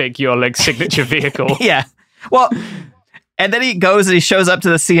commander to take your like signature vehicle. Yeah. Well, and then he goes and he shows up to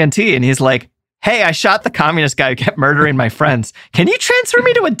the CNT and he's like, hey, I shot the communist guy who kept murdering my friends. Can you transfer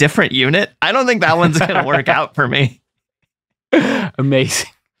me to a different unit? I don't think that one's going to work out for me.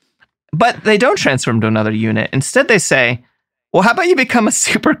 Amazing. But they don't transfer him to another unit. Instead, they say, well, how about you become a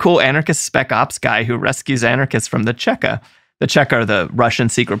super cool anarchist spec ops guy who rescues anarchists from the Cheka? The Cheka are the Russian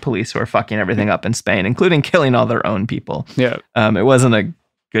secret police who are fucking everything up in Spain, including killing all their own people. Yeah. It wasn't a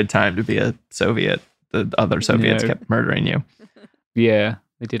good time to be a Soviet. The other Soviets kept murdering you. Yeah,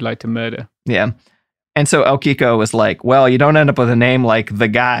 they did like to murder. Yeah. And so El Kiko was like, well, you don't end up with a name like the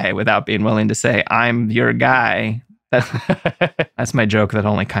guy without being willing to say, I'm your guy. That's my joke that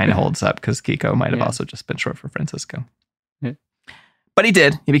only kind of holds up because Kiko might have also just been short for Francisco. Yeah. But he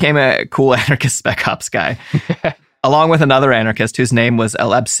did. He became a cool anarchist spec ops guy, along with another anarchist whose name was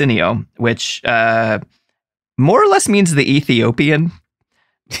El Absinio, which more or less means the Ethiopian.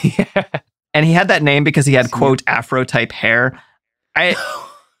 Yeah. And he had that name because he had, quote, Afro-type hair. I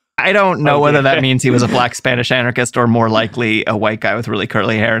don't know whether that means he was a black Spanish anarchist or more likely a white guy with really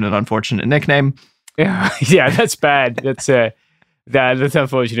curly hair and an unfortunate nickname. Yeah, that's bad. That's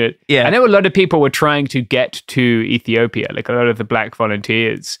unfortunate. Yeah. I know a lot of people were trying to get to Ethiopia, like a lot of the black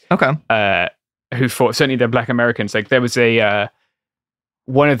volunteers. Okay. Who fought, certainly the black Americans. Like there was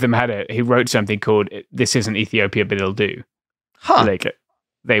one of them he wrote something called "This isn't Ethiopia, but it'll do." Huh. Like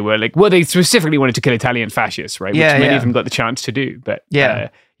they were like, well, they specifically wanted to kill Italian fascists, right? Which many of them got the chance to do. But a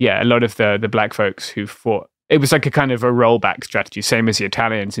lot of the black folks who fought, it was like a kind of a rollback strategy, same as the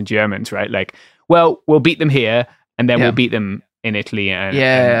Italians and Germans, right? Like, well, we'll beat them here, and then we'll beat them in Italy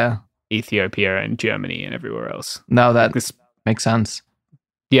and Ethiopia and Germany and everywhere else. No, that makes sense.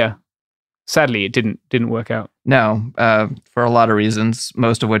 Yeah. Sadly, it didn't work out. No, for a lot of reasons,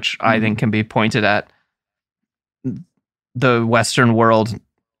 most of which I think can be pointed at the Western world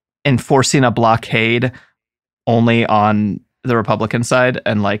enforcing a blockade only on the Republican side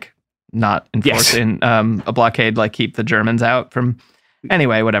and like not enforcing a blockade like keep the Germans out from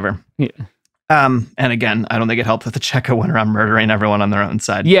Anyway, whatever. Yeah. And again, I don't think it helped that the Cheka went around murdering everyone on their own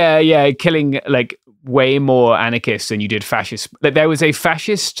side. Yeah, killing like way more anarchists than you did fascists. There was a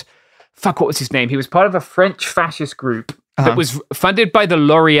fascist. Fuck, what was his name? He was part of a French fascist group that was funded by the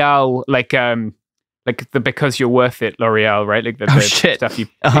L'Oreal, like the Because You're Worth It L'Oreal, right? Like the shit. Stuff you,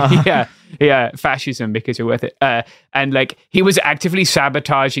 fascism because you're worth it. And like he was actively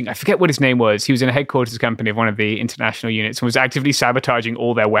sabotaging. I forget what his name was. He was in a headquarters company of one of the international units and was actively sabotaging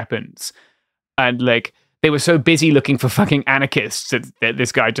all their weapons. And like they were so busy looking for fucking anarchists that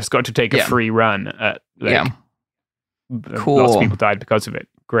this guy just got to take a free run. Cool. Lots of people died because of it.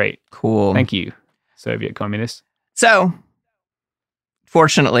 Great. Cool. Thank you, Soviet communists. So,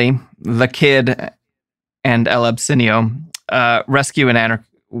 fortunately, the kid and El Absinio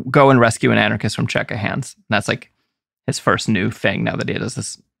go and rescue an anarchist from Cheka hands. And that's like his first new thing now that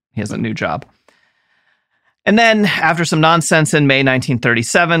he has a new job. And then, after some nonsense in May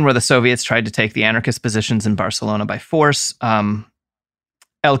 1937, where the Soviets tried to take the anarchist positions in Barcelona by force, El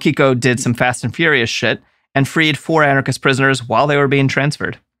Kiko did some Fast and Furious shit and freed 4 anarchist prisoners while they were being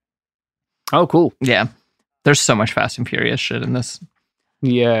transferred. Oh, cool. Yeah. There's so much Fast and Furious shit in this.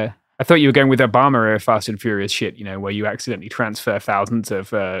 Yeah. I thought you were going with Obama Fast and Furious shit, where you accidentally transfer thousands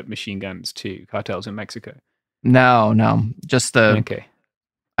of machine guns to cartels in Mexico. No. Just the... Okay.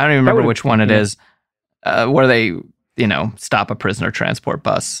 I don't even remember which one it is. Where they, stop a prisoner transport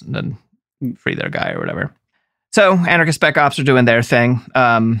bus and then free their guy or whatever. So anarchist spec ops are doing their thing.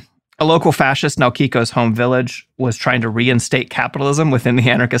 A local fascist in El Kiko's home village was trying to reinstate capitalism within the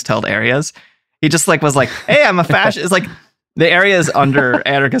anarchist-held areas. He just was like, hey, I'm a fascist. It's like the area is under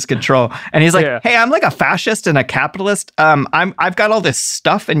anarchist control. And he's like, hey, I'm like a fascist and a capitalist. I've got all this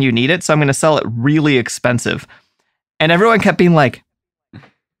stuff and you need it, so I'm going to sell it really expensive. And everyone kept being like,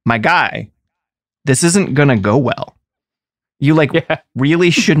 my guy, this isn't going to go well. You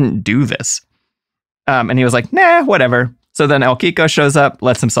really shouldn't do this. And he was like, nah, whatever. So then El Kiko shows up,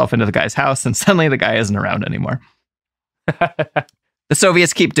 lets himself into the guy's house, and suddenly the guy isn't around anymore. The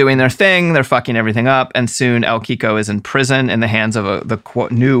Soviets keep doing their thing. They're fucking everything up. And soon El Kiko is in prison in the hands of the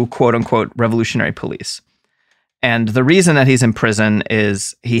new quote-unquote revolutionary police. And the reason that he's in prison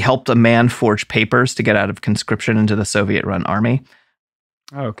is he helped a man forge papers to get out of conscription into the Soviet-run army.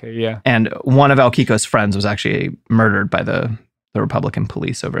 Okay, yeah. And one of El Kiko's friends was actually murdered by the Republican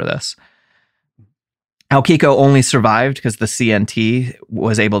police over this. El Kiko only survived because the CNT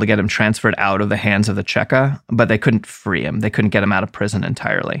was able to get him transferred out of the hands of the Cheka, but they couldn't free him. They couldn't get him out of prison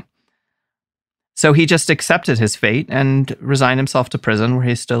entirely. So he just accepted his fate and resigned himself to prison, where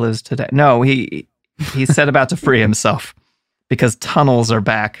he still is today. No, he set about to free himself because tunnels are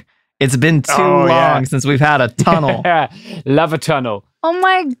back. It's been too long since we've had a tunnel. Love a tunnel. Oh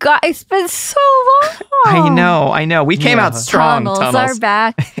my God, it's been so long. I know. We came out strong. Tunnels are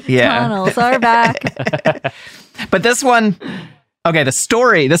back. Yeah. Tunnels are back. But this one, okay, the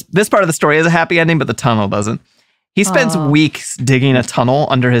story, this part of the story is a happy ending, but the tunnel doesn't. He spends weeks digging a tunnel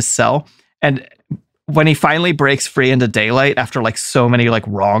under his cell, and when he finally breaks free into daylight after so many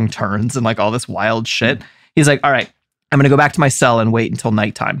wrong turns and all this wild shit, he's like, all right, I'm going to go back to my cell and wait until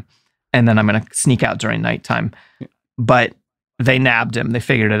nighttime. And then I'm going to sneak out during nighttime. But they nabbed him. They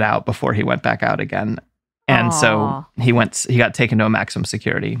figured it out before he went back out again. And so he got taken to a maximum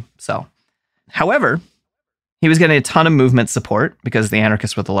security cell. However, he was getting a ton of movement support because the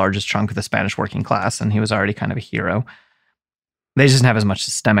anarchists were the largest chunk of the Spanish working class, and he was already kind of a hero. They just didn't have as much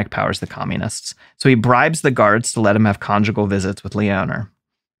systemic power as the communists. So he bribes the guards to let him have conjugal visits with Leonor.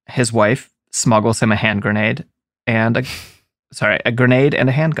 His wife smuggles him a hand grenade and a grenade and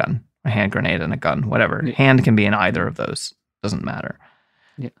a handgun. A hand grenade and a gun, whatever. Yeah. Hand can be in either of those. Doesn't matter.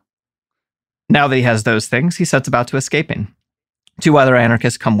 Yeah. Now that he has those things, he sets about to escaping. 2 other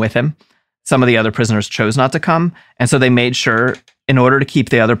anarchists come with him. Some of the other prisoners chose not to come. And so they made sure, in order to keep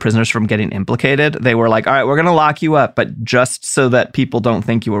the other prisoners from getting implicated, they were like, all right, we're going to lock you up, but just so that people don't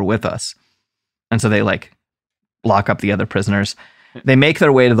think you were with us. And so they lock up the other prisoners. They make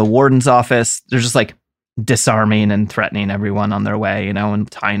their way to the warden's office. They're just disarming and threatening everyone on their way,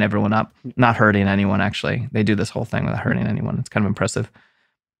 and tying everyone up, not hurting anyone, actually. They do this whole thing without hurting anyone. It's kind of impressive.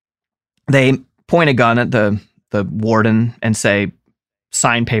 They point a gun at the warden and say,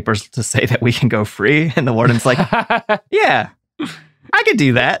 sign papers to say that we can go free. And the warden's like, yeah, I could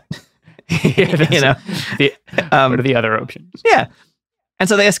do that. What are the other options? Yeah. And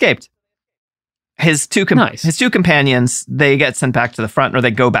so they escaped. His two companions, they get sent back to the front, or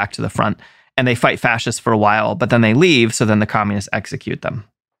they go back to the front. And they fight fascists for a while, but then they leave, so then the communists execute them.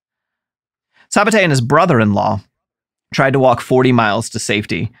 Sabaté and his brother-in-law tried to walk 40 miles to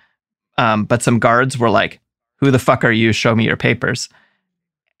safety, but some guards were like, who the fuck are you? Show me your papers.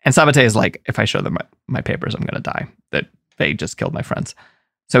 And Sabaté is like, if I show them my papers, I'm going to die. That they just killed my friends.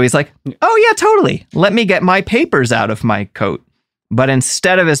 So he's like, oh yeah, totally. Let me get my papers out of my coat. But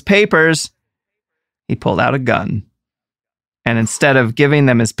instead of his papers, he pulled out a gun. And instead of giving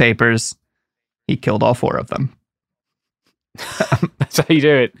them his papers, he killed all 4 of them. That's how you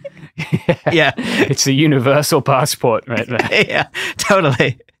do it. Yeah. It's a universal passport right there. Yeah,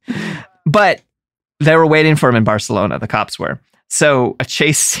 totally. But they were waiting for him in Barcelona, the cops were. So a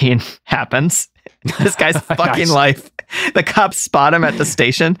chase scene happens. This guy's fucking life. The cops spot him at the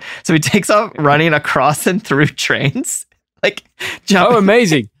station. So he takes off running across and through trains. Like, jumping. Oh,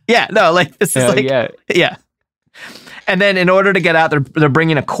 amazing. Yeah, no, like, this is like, yeah. And then in order to get out, they're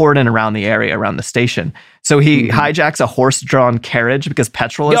bringing a cordon around the area, around the station. So he hijacks a horse-drawn carriage because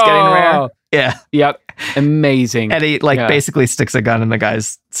petrol is getting rare. Yeah. Yep. Amazing. And he basically sticks a gun in the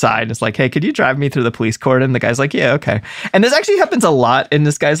guy's side. It's like, hey, could you drive me through the police cordon? The guy's like, yeah, okay. And this actually happens a lot in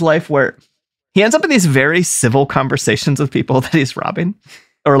this guy's life where he ends up in these very civil conversations with people that he's robbing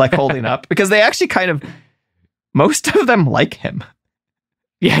or like holding up because they actually most of them like him.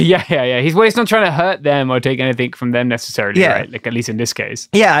 Yeah. He's not trying to hurt them or take anything from them necessarily, right? Like, at least in this case.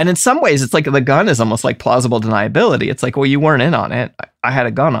 Yeah, and in some ways, it's like the gun is almost like plausible deniability. It's like, well, you weren't in on it. I had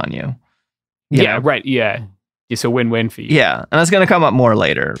a gun on you. You know? Right, yeah. It's a win-win for you. Yeah, and that's going to come up more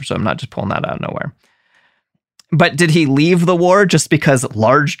later, so I'm not just pulling that out of nowhere. But did he leave the war just because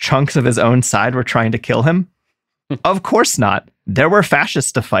large chunks of his own side were trying to kill him? Of course not. There were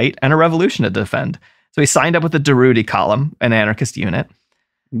fascists to fight and a revolution to defend. So he signed up with the Durruti column, an anarchist unit.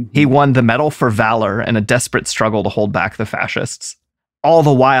 He won the Medal for Valor in a desperate struggle to hold back the fascists. All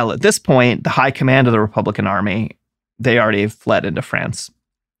the while, at this point, the high command of the Republican Army, they already fled into France.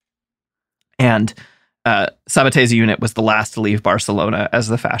 And Sabaté's unit was the last to leave Barcelona as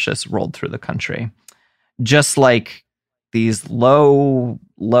the fascists rolled through the country. Just like these low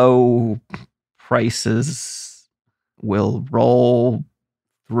prices will roll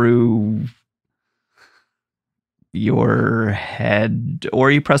through your head,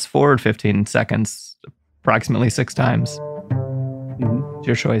 or you press forward 15 seconds, approximately 6 times. It's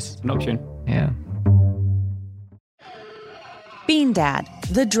your choice. An option. Yeah. Bean Dad,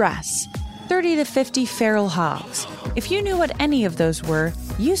 The Dress, 30 to 50 feral hogs. If you knew what any of those were,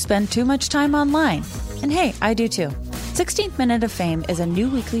 you spend too much time online. And hey, I do too. 16th Minute of Fame is a new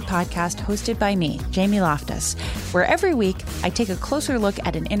weekly podcast hosted by me, Jamie Loftus, where every week I take a closer look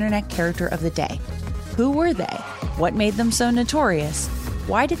at an internet character of the day. Who were they? What made them so notorious?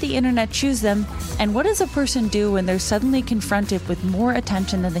 Why did the internet choose them? And what does a person do when they're suddenly confronted with more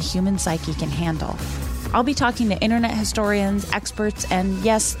attention than the human psyche can handle? I'll be talking to internet historians, experts, and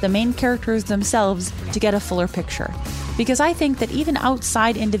yes, the main characters themselves to get a fuller picture. Because I think that even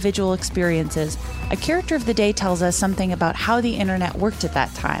outside individual experiences, a character of the day tells us something about how the internet worked at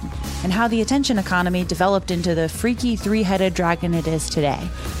that time and how the attention economy developed into the freaky 3-headed dragon it is today.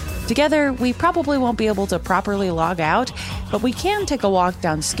 Together, we probably won't be able to properly log out, but we can take a walk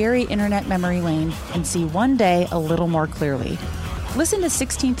down scary internet memory lane and see one day a little more clearly. Listen to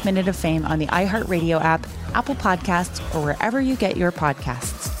 16th Minute of Fame on the iHeartRadio app, Apple Podcasts, or wherever you get your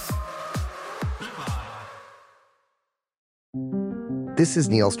podcasts. This is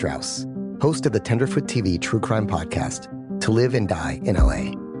Neil Strauss, host of the Tenderfoot TV true crime podcast, To Live and Die in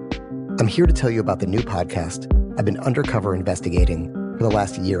LA. I'm here to tell you about the new podcast I've been undercover investigating for the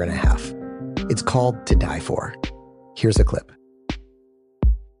last year and a half. It's called To Die For. Here's a clip.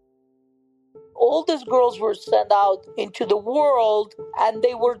 All these girls were sent out into the world and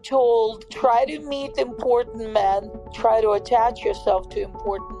they were told, try to meet important men, try to attach yourself to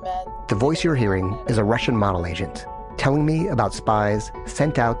important men. The voice you're hearing is a Russian model agent telling me about spies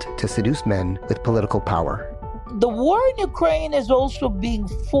sent out to seduce men with political power. The war in Ukraine is also being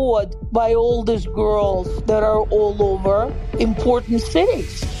fought by all these girls that are all over important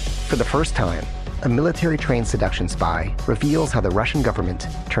cities. For the first time, a military-trained seduction spy reveals how the Russian government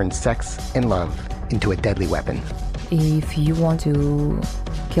turned sex and love into a deadly weapon. If you want to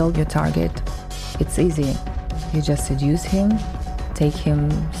kill your target, it's easy. You just seduce him, take him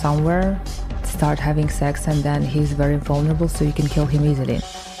somewhere, start having sex, and then he's very vulnerable, so you can kill him easily.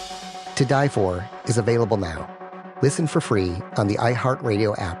 To Die For is available now. Listen for free on the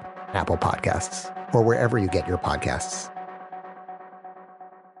iHeartRadio app, Apple Podcasts, or wherever you get your podcasts.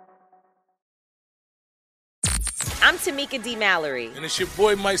 I'm Tamika D. Mallory. And it's your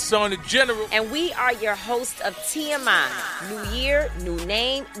boy, my son, the General. And we are your hosts of TMI. New year, new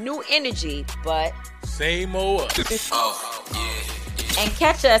name, new energy, but same old us. Oh, yeah. And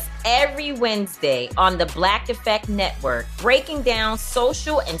catch us every Wednesday on the Black Effect Network, breaking down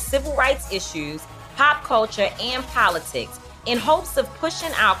social and civil rights issues, pop culture, and politics, in hopes of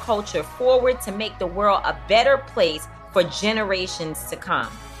pushing our culture forward to make the world a better place for generations to come.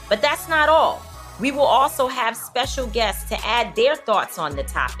 But that's not all. We will also have special guests to add their thoughts on the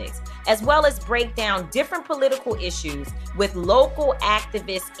topics, as well as break down different political issues with local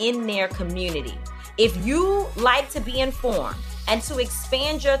activists in their community. If you like to be informed and to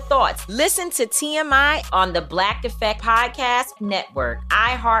expand your thoughts, listen to TMI on the Black Effect Podcast Network,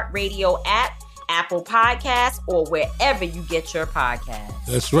 iHeartRadio app, Apple Podcasts, or wherever you get your podcasts.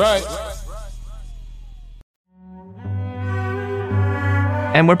 That's right.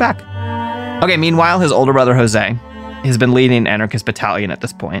 And we're back. Okay, meanwhile, his older brother, Jose, has been leading an anarchist battalion at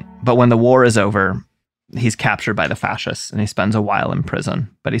this point. But when the war is over, he's captured by the fascists and he spends a while in prison.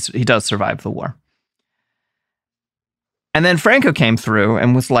 But he does survive the war. And then Franco came through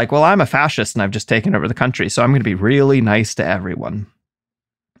and was like, well, I'm a fascist and I've just taken over the country, so I'm going to be really nice to everyone.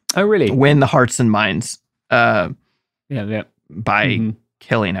 Oh, really? Win the hearts and minds by Mm-hmm.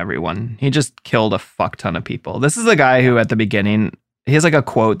 killing everyone. He just killed a fuck ton of people. This is the guy who at the beginning, he has like a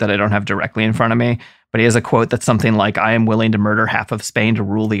quote that I don't have directly in front of me, but he has a quote that's something like, I am willing to murder half of Spain to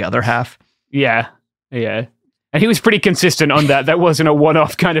rule the other half. Yeah. And he was pretty consistent on that. That wasn't a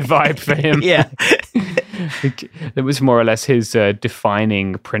one-off kind of vibe for him. Yeah. That was more or less his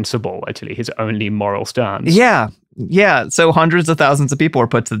defining principle, actually, his only moral stance. Yeah. So hundreds of thousands of people were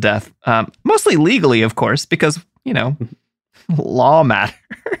put to death, mostly legally, of course, because, law matters.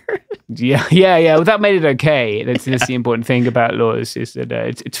 Yeah. Well, that made it okay. That's the important thing about laws, is that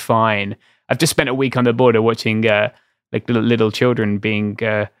it's fine. I've just spent a week on the border watching like little children being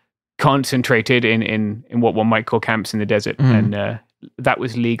concentrated in what one might call camps in the desert, and that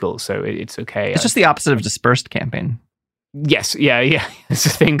was legal, so it's okay. It's just the opposite of dispersed camping. Yes, yeah. It's the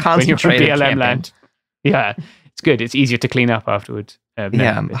thing. Concentrated when you're on BLM camping. land. Yeah, it's good. It's easier to clean up afterwards.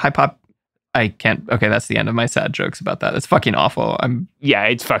 I can't. Okay, that's the end of my sad jokes about that. It's fucking awful.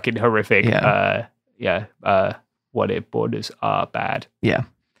 It's fucking horrific. Yeah. What borders are bad. Yeah.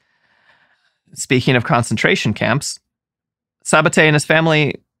 Speaking of concentration camps, Sabaté and his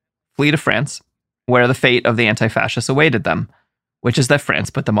family flee to France, where the fate of the anti-fascists awaited them, which is that France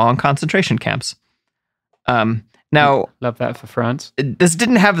put them all in concentration camps. Now, love that for France. This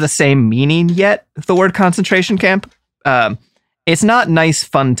didn't have the same meaning yet, the word concentration camp. It's not nice,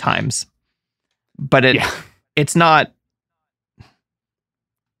 fun times, but it's not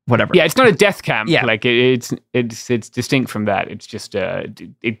whatever. Yeah, it's not a death camp. Yeah. Like it's distinct from that. It's just a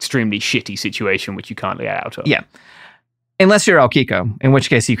extremely shitty situation which you can't get out of. Yeah. Unless you're El Kiko, in which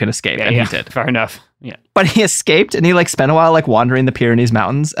case you can escape, and he did. Fair enough. Yeah. But he escaped, and he spent a while wandering the Pyrenees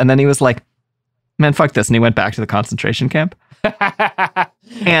Mountains, and then he was like, man, fuck this, and he went back to the concentration camp.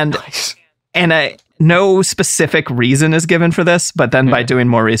 And nice. No specific reason is given for this, but then by doing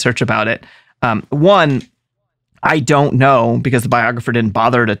more research about it, one, I don't know, because the biographer didn't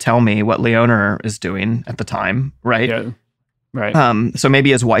bother to tell me what Leonor is doing at the time, right? Yeah. Right. So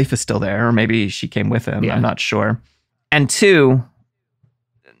maybe his wife is still there, or maybe she came with him. Yeah. I'm not sure. And two,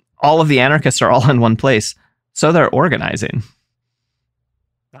 all of the anarchists are all in one place, so they're organizing.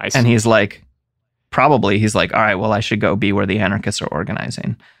 Nice. And he's like, all right, well, I should go be where the anarchists are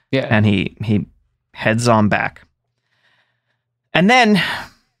organizing. Yeah. And he heads on back. And then, I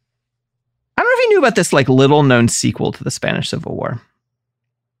don't know if you knew about this little known sequel to the Spanish Civil War.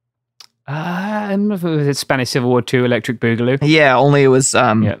 I don't know if it was Spanish Civil War 2, Electric Boogaloo. Yeah, only it was,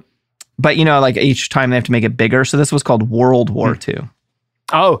 but each time they have to make it bigger. So this was called World War II.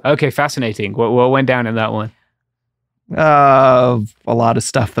 Oh, okay, fascinating. What went down in that one? A lot of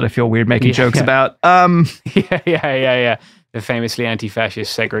stuff that I feel weird making jokes about. Yeah. The famously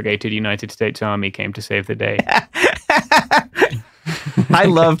anti-fascist segregated United States Army came to save the day. I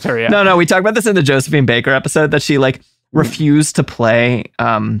love. No, we talked about this in the Josephine Baker episode, that she refused to play.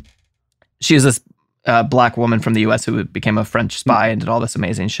 She was this black woman from the U.S. who became a French spy and did all this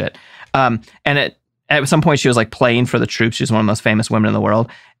amazing shit. And at some point she was playing for the troops. She's one of the most famous women in the world,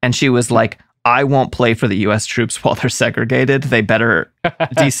 and she was like, I won't play for the U.S. troops while they're segregated. They better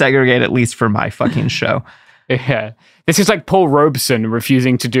desegregate at least for my fucking show. Yeah. This is like Paul Robeson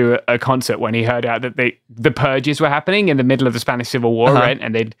refusing to do a concert when he heard out that the purges were happening in the middle of the Spanish Civil War, right?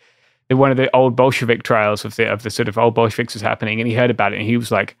 And one of the old Bolshevik trials of the sort of old Bolsheviks was happening, and he heard about it, and he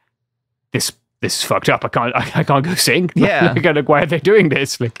was like, this is fucked up. I can't go sing. Yeah. Why are they doing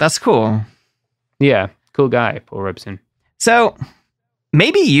this? That's cool. Yeah. Cool guy, Paul Robeson. So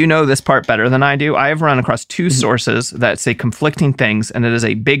maybe you know this part better than I do. I have run across two sources that say conflicting things, and it is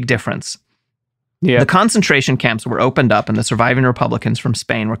a big difference. Yeah. The concentration camps were opened up, and the surviving Republicans from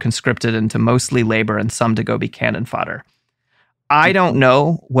Spain were conscripted into mostly labor and some to go be cannon fodder. I don't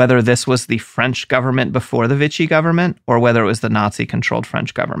know whether this was the French government before the Vichy government or whether it was the Nazi-controlled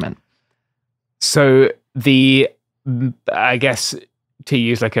French government. So I guess, to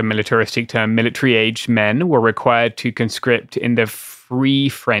use like a militaristic term, military-aged men were required to conscript in the Free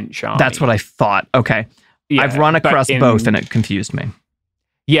French Army. That's what I thought. Okay. Yeah, I've run across both and it confused me.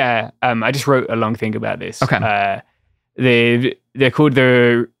 Yeah. I just wrote a long thing about this. Okay. They're called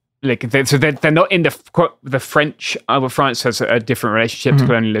they're not in the French. France has a different relationship to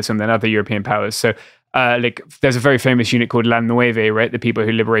colonialism than other European powers. So, there's a very famous unit called La Nueve, right? The people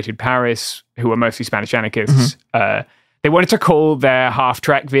who liberated Paris, who were mostly Spanish anarchists. They wanted to call their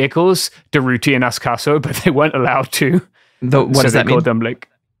half-track vehicles Durruti and Ascaso, but they weren't allowed to. What does that mean? Them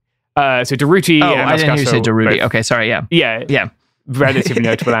so Durruti and Ascaso. I didn't hear you say Durruti. Okay, sorry. Yeah. Relatively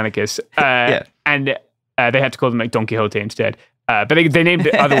notable anarchists. And they had to call them like Don Quixote instead. But they named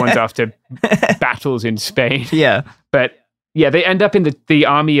the other ones after battles in Spain. Yeah. But they end up in the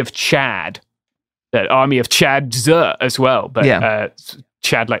army of Chad. The army of Chad as well. But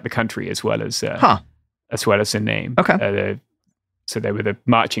Chad like the country as well as the name. Okay. So they were the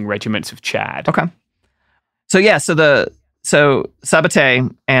marching regiments of Chad. Okay. So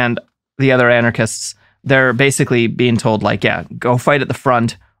Sabaté and the other anarchists, they're basically being told go fight at the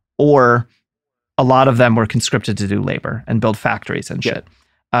front, or a lot of them were conscripted to do labor and build factories and shit.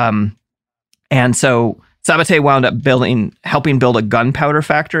 And so Sabaté wound up helping build a gunpowder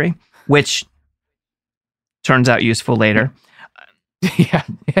factory, which turns out useful later.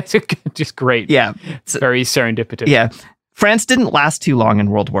 It's just great. Yeah. It's very serendipitous. Yeah. France didn't last too long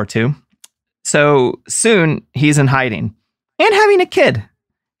in World War II. So soon he's in hiding and having a kid.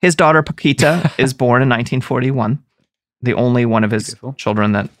 His daughter Paquita is born in 1941. The only one of his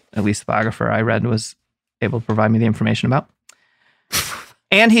children that at least the biographer I read was able to provide me the information about.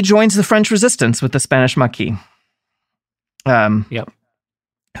 And he joins the French resistance with the Spanish Maquis.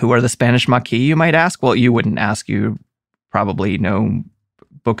 Who are the Spanish Maquis, you might ask? Well, you wouldn't ask. You probably know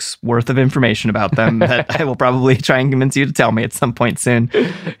books worth of information about them that I will probably try and convince you to tell me at some point soon.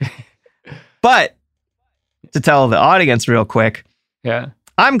 But to tell the audience real quick,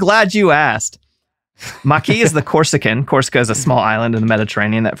 I'm glad you asked. Maquis is the Corsican. Corsica is a small island in the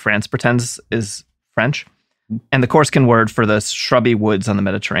Mediterranean that France pretends is French. And the Corsican word for the shrubby woods on the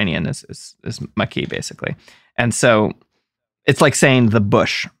Mediterranean is Maquis, basically. And so it's like saying the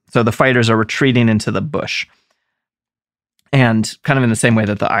bush. So the fighters are retreating into the bush. And kind of in the same way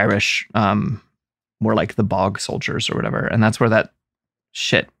that the Irish were like the bog soldiers or whatever. And that's where that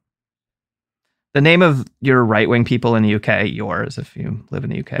shit. The name of your right-wing people in the UK, yours, if you live in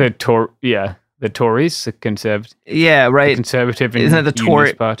the UK. The Tories, the Conservative. Yeah, right. The Conservative and Isn't it the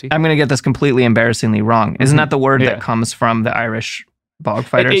Tory Party? I'm going to get this completely embarrassingly wrong. Isn't that the word that comes from the Irish bog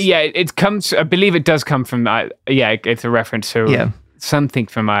fighters? It comes. I believe it does come from. It's a reference to something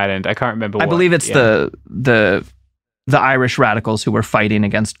from Ireland. I can't remember. I believe it's the Irish radicals who were fighting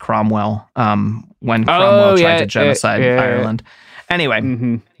against Cromwell when Cromwell tried to genocide Ireland.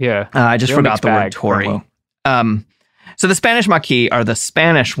 Anyway, I just forgot the word Tory. So the Spanish Maquis are the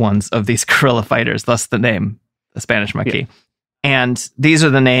Spanish ones of these guerrilla fighters, thus the name, the Spanish Maquis. And these are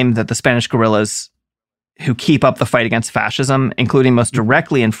the name that the Spanish guerrillas who keep up the fight against fascism, including most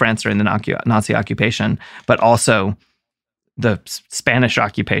directly in France during the Nazi occupation, but also the Spanish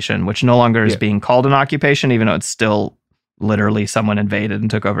occupation, which no longer is being called an occupation, even though it's still literally someone invaded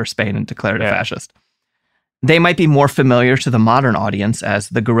and took over Spain and declared a fascist. They might be more familiar to the modern audience as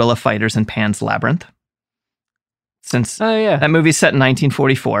the guerrilla fighters in Pan's Labyrinth. Since that movie's set in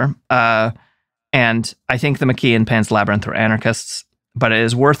 1944. And I think the Maquis in Pan's Labyrinth were anarchists, but it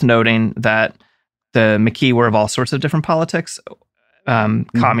is worth noting that the Maquis were of all sorts of different politics.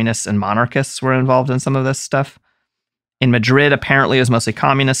 Communists and monarchists were involved in some of this stuff. In Madrid, apparently, it was mostly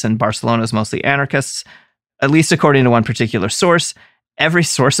communists, and Barcelona is mostly anarchists, at least according to one particular source. Every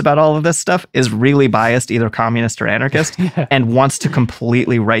source about all of this stuff is really biased, either communist or anarchist, and wants to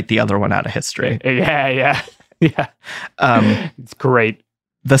completely write the other one out of history. Yeah. It's great.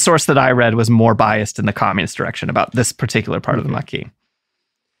 The source that I read was more biased in the communist direction about this particular part of the Maquis.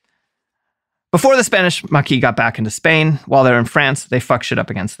 Before the Spanish Maquis got back into Spain, while they were in France, they fucked shit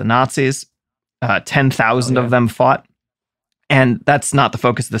up against the Nazis. 10,000 of them fought. And that's not the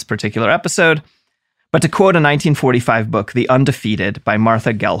focus of this particular episode. But to quote a 1945 book, The Undefeated, by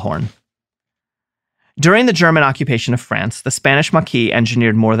Martha Gellhorn. During the German occupation of France, the Spanish Maquis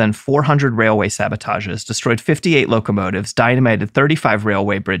engineered more than 400 railway sabotages, destroyed 58 locomotives, dynamited 35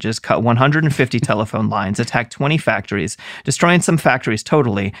 railway bridges, cut 150 telephone lines, attacked 20 factories, destroying some factories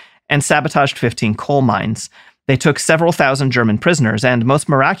totally, and sabotaged 15 coal mines. They took several thousand German prisoners, and most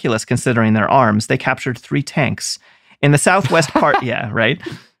miraculous considering their arms, they captured 3 tanks. In the southwest part, yeah, right?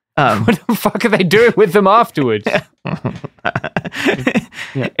 What the fuck are they doing with them afterwards?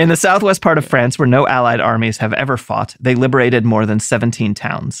 In the southwest part of France, where no Allied armies have ever fought, they liberated more than 17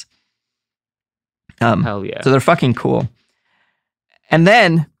 towns. Hell yeah. So they're fucking cool. And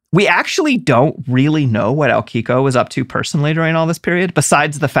then we actually don't really know what El Kiko was up to personally during all this period,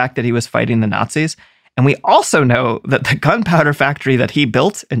 besides the fact that he was fighting the Nazis. And we also know that the gunpowder factory that he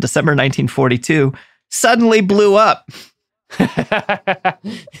built in December 1942 suddenly blew up.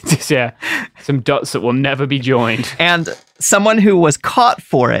 Yeah, some dots that will never be joined. And someone who was caught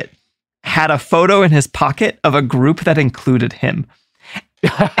for it had a photo in his pocket of a group that included him.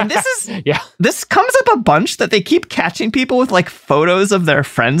 And this comes up a bunch that they keep catching people with like photos of their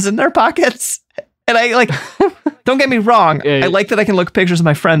friends in their pockets. And I like, don't get me wrong. I like that I can look at pictures of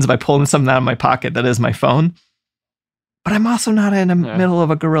my friends by pulling something out of my pocket that is my phone. But I'm also not in the middle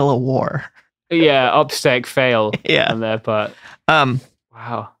of a guerrilla war. Yeah, upstake fail on their part.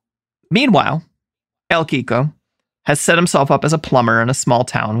 Wow. Meanwhile, El Kiko has set himself up as a plumber in a small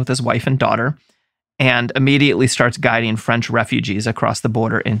town with his wife and daughter, and immediately starts guiding French refugees across the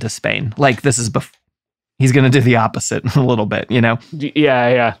border into Spain. Like, this is he's going to do the opposite a little bit, you know?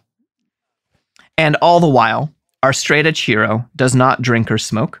 Yeah. And all the while, our straight-edge hero does not drink or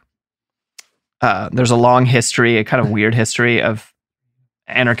smoke. There's a long history, a kind of weird history of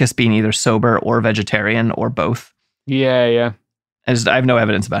anarchists being either sober or vegetarian or both. Yeah. I have no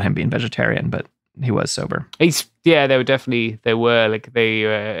evidence about him being vegetarian, but he was sober. They were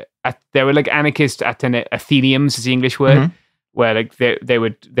like anarchist athenaeums is the English word, where like they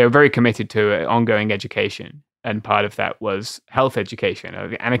were very committed to ongoing education, and part of that was health education.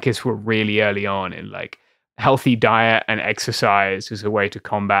 The anarchists were really early on in like healthy diet and exercise as a way to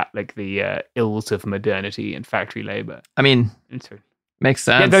combat like the ills of modernity and factory labor. I mean, makes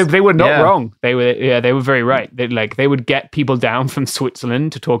sense. Yeah, they were not wrong. They were very right. They would get people down from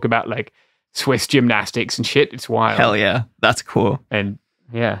Switzerland to talk about like Swiss gymnastics and shit. It's wild. Hell yeah. That's cool. And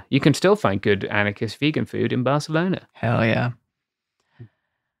yeah, you can still find good anarchist vegan food in Barcelona. Hell yeah.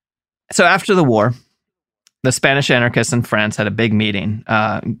 So after the war, the Spanish anarchists in France had a big meeting.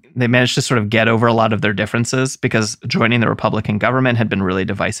 They managed to sort of get over a lot of their differences because joining the Republican government had been really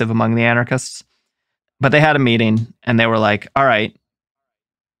divisive among the anarchists. But they had a meeting and they were like, all right,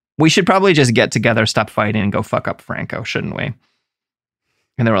 we should probably just get together, stop fighting, and go fuck up Franco, shouldn't we?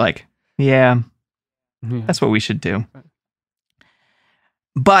 And they were like, yeah, that's what we should do.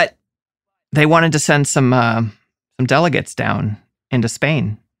 But they wanted to send some delegates down into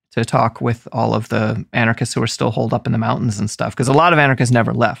Spain to talk with all of the anarchists who were still holed up in the mountains and stuff. Because a lot of anarchists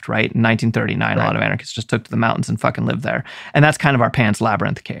never left, right? In 1939, a lot of anarchists just took to the mountains and fucking lived there. And that's kind of our Pan's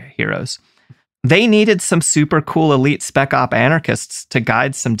Labyrinth heroes. They needed some super cool elite spec op anarchists to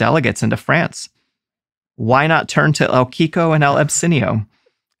guide some delegates into France. Why not turn to El Kiko and El Absinio,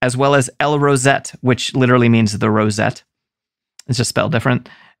 as well as El Rosette, which literally means the rosette. It's just spelled different.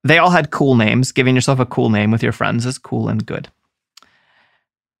 They all had cool names. Giving yourself a cool name with your friends is cool and good.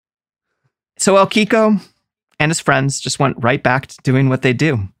 So El Kiko and his friends just went right back to doing what they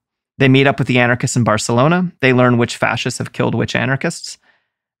do. They meet up with the anarchists in Barcelona. They learn which fascists have killed which anarchists.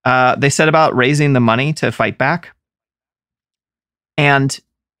 They set about raising the money to fight back. And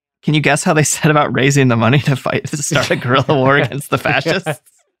can you guess how they set about raising the money to start a guerrilla war against the fascists?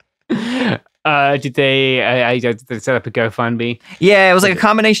 Did they set up a GoFundMe? Yeah, it was like a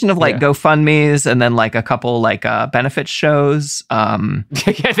combination of like GoFundMes and then like a couple like benefit shows. Yeah,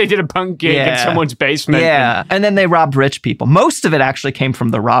 they did a punk gig in someone's basement. Yeah, and then they robbed rich people. Most of it actually came from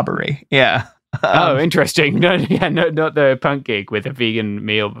the robbery. Yeah. Oh, interesting. No, not the punk gig with a vegan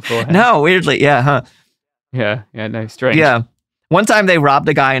meal beforehand. No, weirdly, yeah, huh? Yeah, no, strange. Yeah. One time they robbed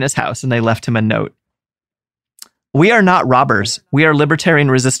a guy in his house and they left him a note. We are not robbers. We are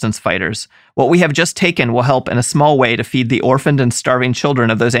libertarian resistance fighters. What we have just taken will help in a small way to feed the orphaned and starving children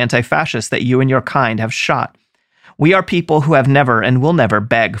of those anti-fascists that you and your kind have shot. We are people who have never and will never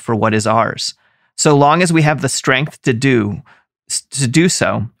beg for what is ours. So long as we have the strength to do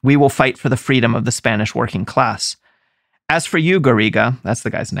so, we will fight for the freedom of the Spanish working class. As for you, Garriga, that's the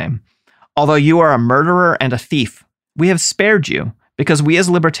guy's name, although you are a murderer and a thief, we have spared you because we as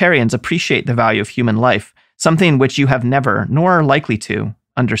libertarians appreciate the value of human life, something which you have never, nor are likely to,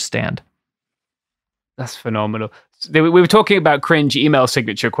 understand. That's phenomenal. We were talking about cringe email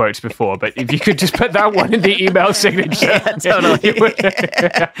signature quotes before, but if you could just put that one in the email signature, totally.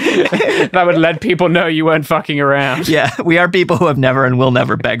 That would let people know you weren't fucking around. Yeah, we are people who have never and will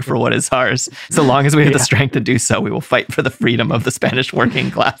never beg for what is ours. So long as we have the strength to do so, we will fight for the freedom of the Spanish working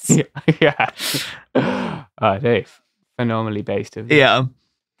class. Yeah. Dave, phenomenally based. Yeah.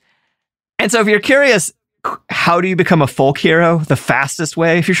 And so if you're curious, how do you become a folk hero? The fastest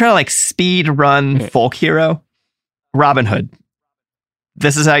way, if you're trying to like speed run folk hero, Robin Hood.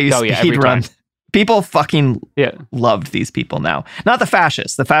 This is how you speed run. People fucking loved these people now. Not the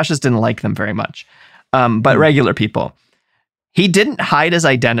fascists. The fascists didn't like them very much. But regular people. He didn't hide his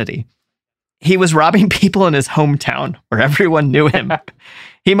identity. He was robbing people in his hometown where everyone knew him.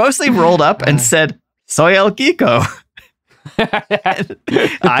 He mostly rolled up and said, "Soy El Kiko."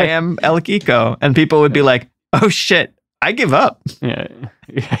 I am El Kiko. And people would be like, "Oh shit, I give up."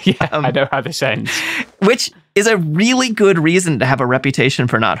 I know how this ends. Which is a really good reason to have a reputation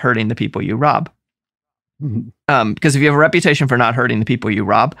for not hurting the people you rob. Because if you have a reputation for not hurting the people you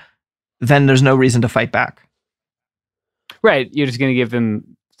rob, then there's no reason to fight back. Right. You're just going to give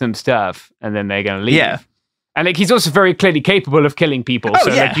them some stuff and then they're going to leave. Yeah. And like he's also very clearly capable of killing people.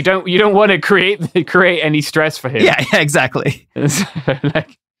 So like you don't want to create any stress for him. Yeah, exactly.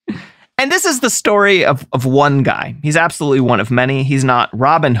 And this is the story of one guy. He's absolutely one of many. He's not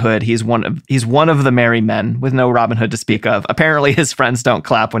Robin Hood. He's one of the merry men with no Robin Hood to speak of. Apparently his friends don't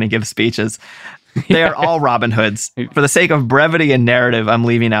clap when he gives speeches. They are all Robin Hoods. For the sake of brevity and narrative, I'm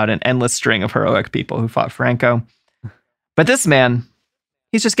leaving out an endless string of heroic people who fought Franco. But this man,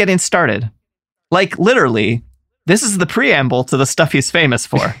 he's just getting started. Like, literally, this is the preamble to the stuff he's famous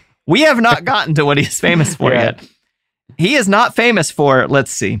for. We have not gotten to what he's famous for yet. He is not famous for,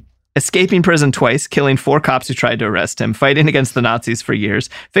 let's see, escaping prison twice, killing 4 cops who tried to arrest him, fighting against the Nazis for years,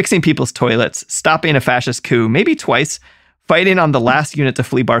 fixing people's toilets, stopping a fascist coup, maybe twice, fighting on the last unit to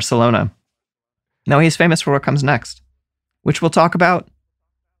flee Barcelona. No, he's famous for what comes next, which we'll talk about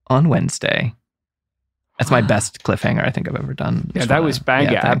on Wednesday. That's my best cliffhanger I think I've ever done. Yeah, that was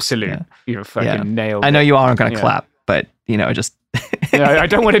bang. Yeah, absolute. Yeah. You fucking nailed it. I know you all aren't going to clap, but, just... I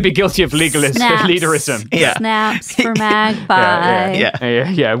don't want to be guilty of leaderism. Yeah. Snaps for Magpie.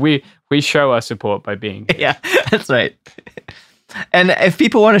 Yeah. We show our support by being here. Yeah, that's right. And if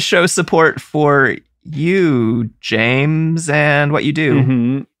people want to show support for you, James, and what you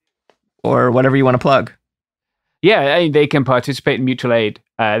do, or whatever you want to plug. Yeah, they can participate in mutual aid.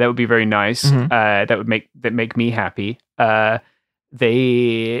 That would be very nice. That would make me happy.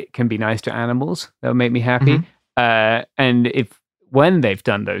 They can be nice to animals. That would make me happy. And when they've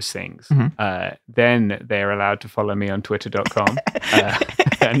done those things, then they're allowed to follow me on twitter.com.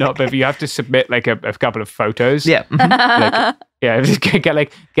 But you have to submit like a couple of photos. Yeah. Just get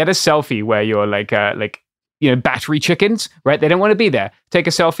a selfie where you're battery chickens, right? They don't want to be there. Take a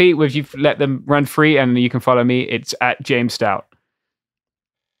selfie with you, let them run free, and you can follow me. It's at James Stout.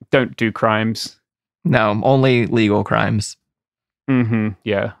 Don't do crimes. No, only legal crimes.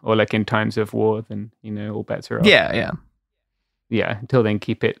 Yeah. Or like in times of war, then, all bets are off. Yeah. Yeah. Until then,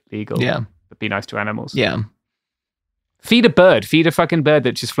 keep it legal. Yeah. But be nice to animals. Yeah. Feed a bird. Feed a fucking bird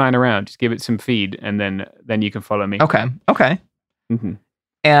that's just flying around. Just give it some feed, and then you can follow me. Okay.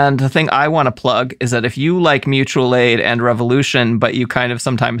 And the thing I want to plug is that if you like mutual aid and revolution, but you kind of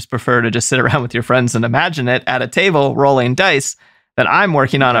sometimes prefer to just sit around with your friends and imagine it at a table rolling dice, then I'm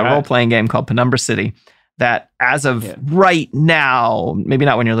working on a role-playing game called Penumbra City that as of right now, maybe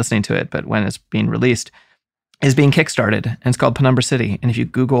not when you're listening to it, but when it's being released, is being kickstarted. And it's called Penumbra City. And if you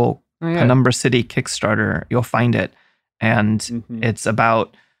Google Penumbra City Kickstarter, you'll find it. And it's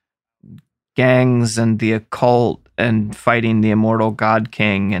about gangs and the occult and fighting the immortal God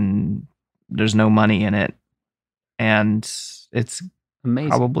King, and there's no money in it. And it's amazing.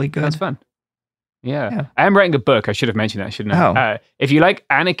 Probably good. That's fun. Yeah. I am writing a book. I should have mentioned that, shouldn't I? If you like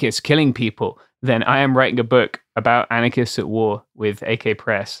anarchists killing people, then I am writing a book about anarchists at war with AK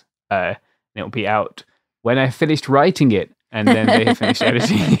Press. And it'll be out when I finished writing it, and then they have finished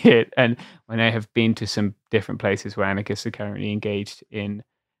editing it, and when I have been to some different places where anarchists are currently engaged in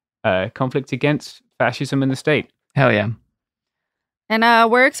conflict against fascism in the state. Hell yeah.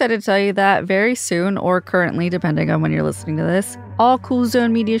 And we're excited to tell you that very soon, or currently, depending on when you're listening to this, all Cool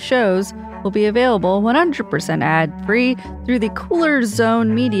Zone Media shows will be available 100% ad-free through the Cooler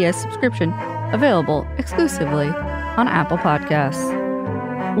Zone Media subscription, available exclusively on Apple Podcasts.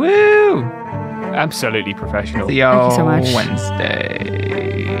 Woo! Absolutely professional. See you Thank you so much. Wednesday.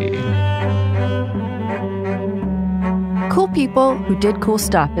 Cool People Who Did Cool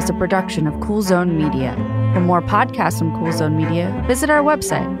Stuff is a production of Cool Zone Media. For more podcasts from Cool Zone Media, visit our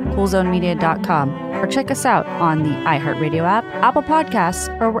website, coolzonemedia.com, or check us out on the iHeartRadio app, Apple Podcasts,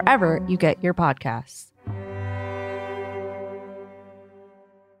 or wherever you get your podcasts.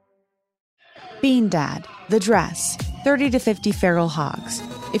 Bean Dad, The Dress, 30 to 50 Feral Hogs.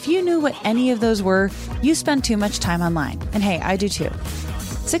 If you knew what any of those were, you spend too much time online. And hey, I do too.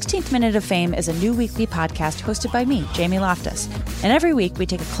 16th Minute of Fame is a new weekly podcast hosted by me, Jamie Loftus. And every week we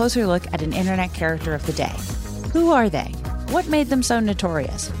take a closer look at an internet character of the day. Who are they? What made them so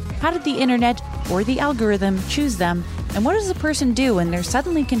notorious? How did the internet or the algorithm choose them? And what does a person do when they're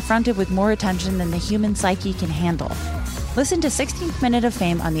suddenly confronted with more attention than the human psyche can handle? Listen to 16th Minute of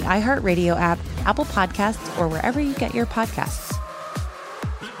Fame on the iHeartRadio app, Apple Podcasts, or wherever you get your podcasts.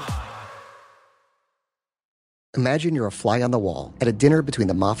 Imagine you're a fly on the wall at a dinner between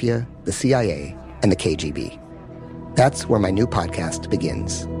the Mafia, the CIA, and the KGB. That's where my new podcast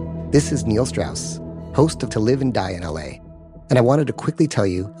begins. This is Neil Strauss, host of To Live and Die in LA, and I wanted to quickly tell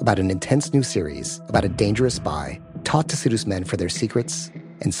you about an intense new series about a dangerous spy taught to seduce men for their secrets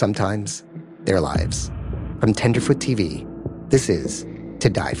and sometimes their lives. From Tenderfoot TV, this is To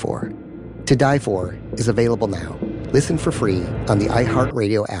Die For. To Die For is available now. Listen for free on the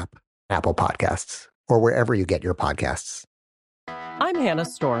iHeartRadio app, Apple Podcasts, or wherever you get your podcasts. I'm Hannah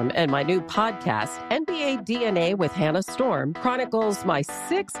Storm, and my new podcast, NBA DNA with Hannah Storm, chronicles my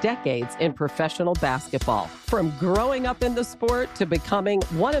 6 decades in professional basketball. From growing up in the sport to becoming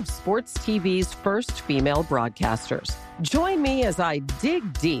one of sports TV's first female broadcasters. Join me as I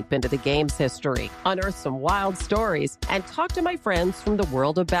dig deep into the game's history, unearth some wild stories, and talk to my friends from the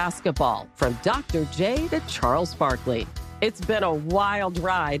world of basketball, from Dr. J to Charles Barkley. It's been a wild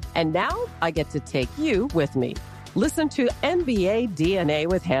ride, and now I get to take you with me. Listen to NBA DNA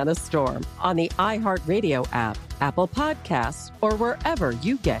with Hannah Storm on the iHeartRadio app, Apple Podcasts, or wherever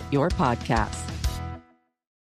you get your podcasts.